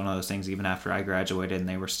other. It was one of those things, even after I graduated and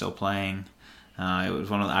they were still playing. It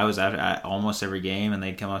was I was at almost every game, and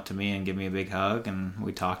they'd come up to me and give me a big hug, and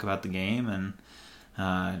we'd talk about the game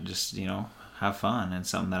and just have fun. And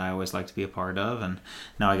something that I always like to be a part of. And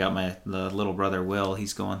now I got the little brother Will.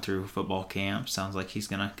 He's going through football camp. Sounds like he's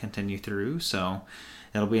going to continue through. So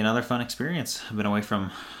it'll be another fun experience. I've been away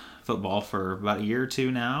from football for about a year or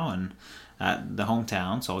two now, and at the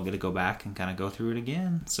hometown, so I'll get to go back and kind of go through it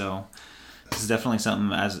again. So this is definitely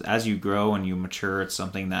something, as you grow and you mature, it's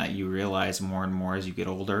something that you realize more and more as you get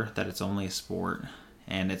older, that it's only a sport,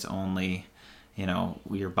 and it's only,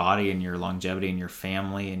 your body and your longevity and your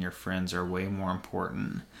family and your friends are way more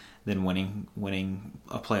important than winning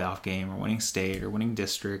a playoff game or winning state or winning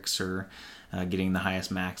districts or getting the highest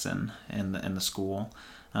max in the school.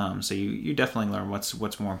 So you definitely learn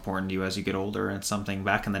what's more important to you as you get older. And something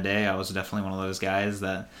back in the day, I was definitely one of those guys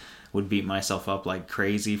that would beat myself up like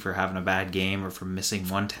crazy for having a bad game or for missing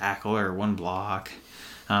one tackle or one block.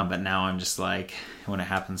 But now I'm just like, when it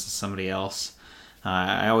happens to somebody else,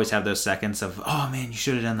 I always have those seconds of, oh man, you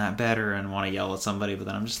should have done that better, and want to yell at somebody. But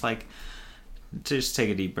then I'm just like, just take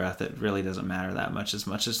a deep breath. It really doesn't matter that much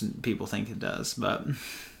as people think it does. But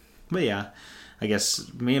yeah, I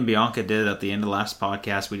guess me and Bianca did at the end of the last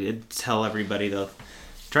podcast, we did tell everybody to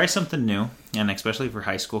try something new, and especially for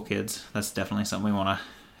high school kids, that's definitely something we want to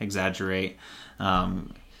exaggerate.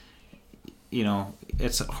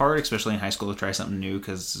 It's hard, especially in high school, to try something new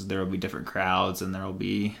because there will be different crowds and there will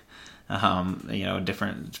be,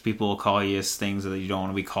 different people will call you things that you don't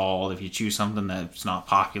want to be called if you choose something that's not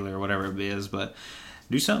popular or whatever it is. But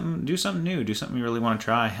do something new, do something you really want to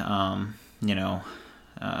try.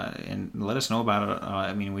 And let us know about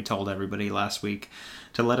it. We told everybody last week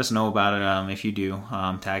to let us know about it. If you do,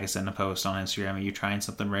 tag us in a post on Instagram. Are you trying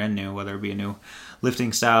something brand new, whether it be a new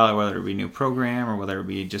lifting style or whether it be a new program or whether it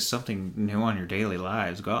be just something new on your daily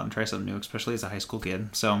lives? Go out and try something new, especially as a high school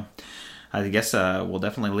kid. So I guess we'll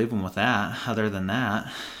definitely leave them with that. Other than that,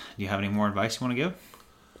 do you have any more advice you want to give?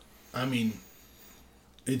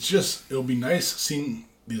 It'll be nice seeing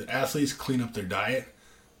the athletes clean up their diet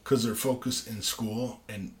because they're focused in school,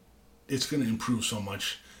 and it's going to improve so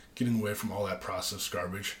much getting away from all that processed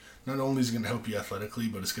garbage. Not only is it going to help you athletically,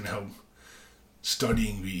 but it's going to help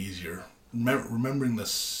studying be easier. Remembering the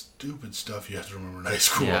stupid stuff you have to remember in high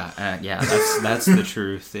school. That's the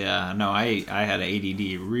truth. Yeah, no, I had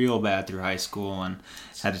ADD real bad through high school and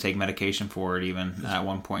had to take medication for it even at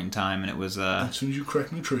one point in time, and it was as soon as you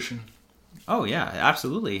correct nutrition. Oh yeah,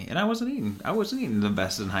 absolutely. And I wasn't eating the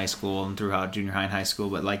best in high school and throughout junior high and high school,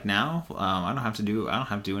 but like now, I don't have to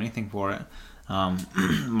do anything for it.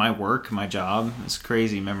 My work, my job is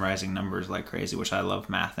crazy, memorizing numbers like crazy, which I love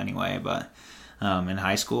math anyway, but in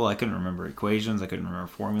high school I couldn't remember equations, I couldn't remember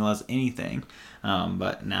formulas, anything.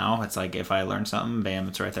 But now it's like if I learn something, bam,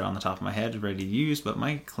 it's right there on the top of my head, ready to use. But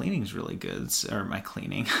my cleaning's really good,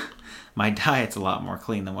 my diet's a lot more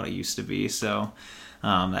clean than what it used to be, so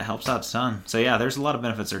that helps out a ton. So yeah, there's a lot of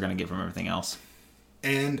benefits they're going to get from everything else.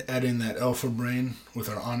 And add in that Alpha Brain with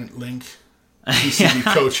our Onnit link. PCB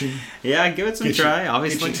coaching. Yeah, give it some try.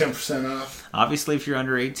 Obviously, get you 10% off. Obviously, if you're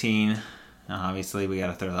under 18, obviously we got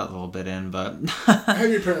to throw that little bit in. But have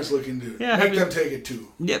your parents look into it. Yeah, make them take it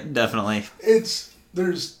too. Yep, definitely.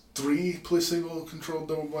 There's 3 placebo-controlled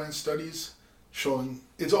double-blind studies showing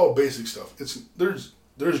it's all basic stuff. There's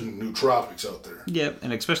nootropics out there. Yep,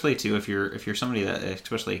 and especially too if you're somebody that,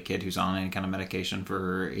 especially a kid who's on any kind of medication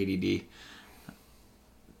for ADD,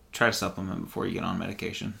 try to supplement before you get on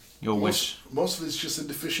medication. Most of it's just a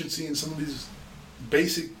deficiency in some of these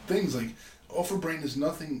basic things. Like Alpha Brain is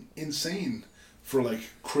nothing insane for like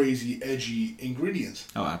crazy edgy ingredients.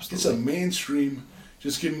 Oh, absolutely. It's a mainstream,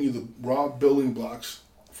 just giving you the raw building blocks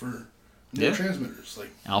for neurotransmitters like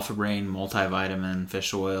Alpha Brain, multivitamin,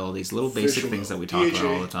 fish oil, these little basic things that we talk about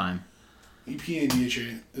all the time. EPA and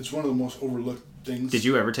DHA, it's one of the most overlooked things. Did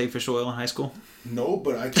you ever take fish oil in high school? No,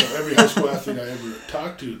 but I tell every high school athlete I ever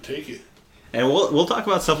talk to take it. And we'll talk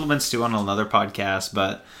about supplements too on another podcast,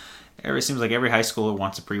 but it seems like every high schooler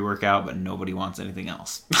wants a pre-workout, but nobody wants anything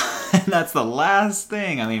else. And that's the last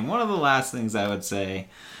thing. One of the last things I would say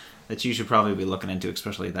that you should probably be looking into,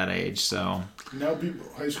 especially at that age. So now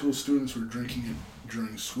high school students were drinking it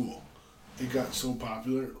during school. It got so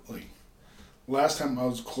popular. Like last time I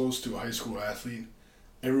was close to a high school athlete,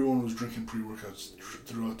 everyone was drinking pre-workouts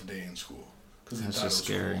throughout the day in school. That's just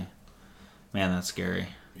scary. Cool. Man, that's scary.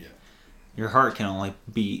 Yeah. Your heart can only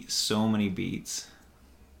beat so many beats.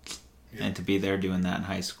 Yeah. And to be there doing that in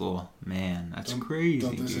high school, man, that's crazy.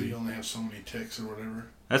 Don't they say you only have so many ticks or whatever?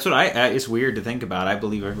 That's what it's weird to think about. I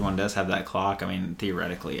believe everyone does have that clock.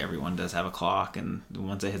 Theoretically, everyone does have a clock, and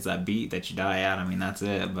once it hits that beat that you die at, that's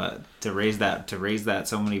it. But to raise that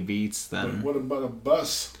so many beats, then... But what about a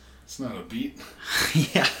bus? It's not a beat.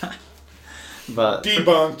 Yeah. But...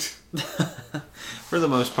 Debunked. For the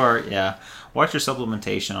most part, yeah. Watch your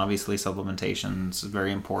supplementation. Obviously, supplementation is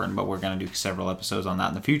very important, but we're going to do several episodes on that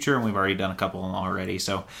in the future, and we've already done a couple already.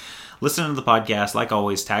 So listen to the podcast. Like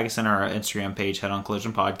always, tag us in our Instagram page, Head On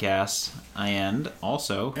Collision Podcast. And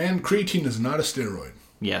also... And creatine is not a steroid.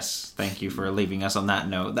 Yes, thank you for leaving us on that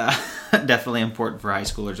note. That definitely important for high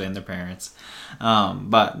schoolers and their parents.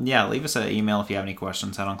 But yeah, leave us an email if you have any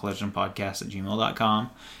questions. headoncollisionpodcast@gmail.com.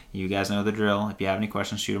 You guys know the drill. If you have any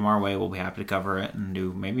questions, shoot them our way. We'll be happy to cover it and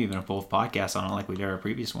do maybe even a full podcast on it like we did our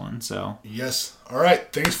previous one. So yes. All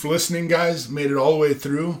right. Thanks for listening, guys. Made it all the way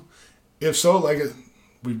through. If so, like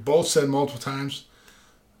we both said multiple times,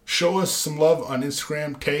 Show us some love on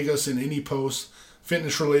Instagram. Tag us in any post.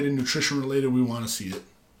 Fitness related, nutrition related. We want to see it.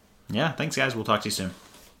 Yeah, thanks, guys. We'll talk to you soon.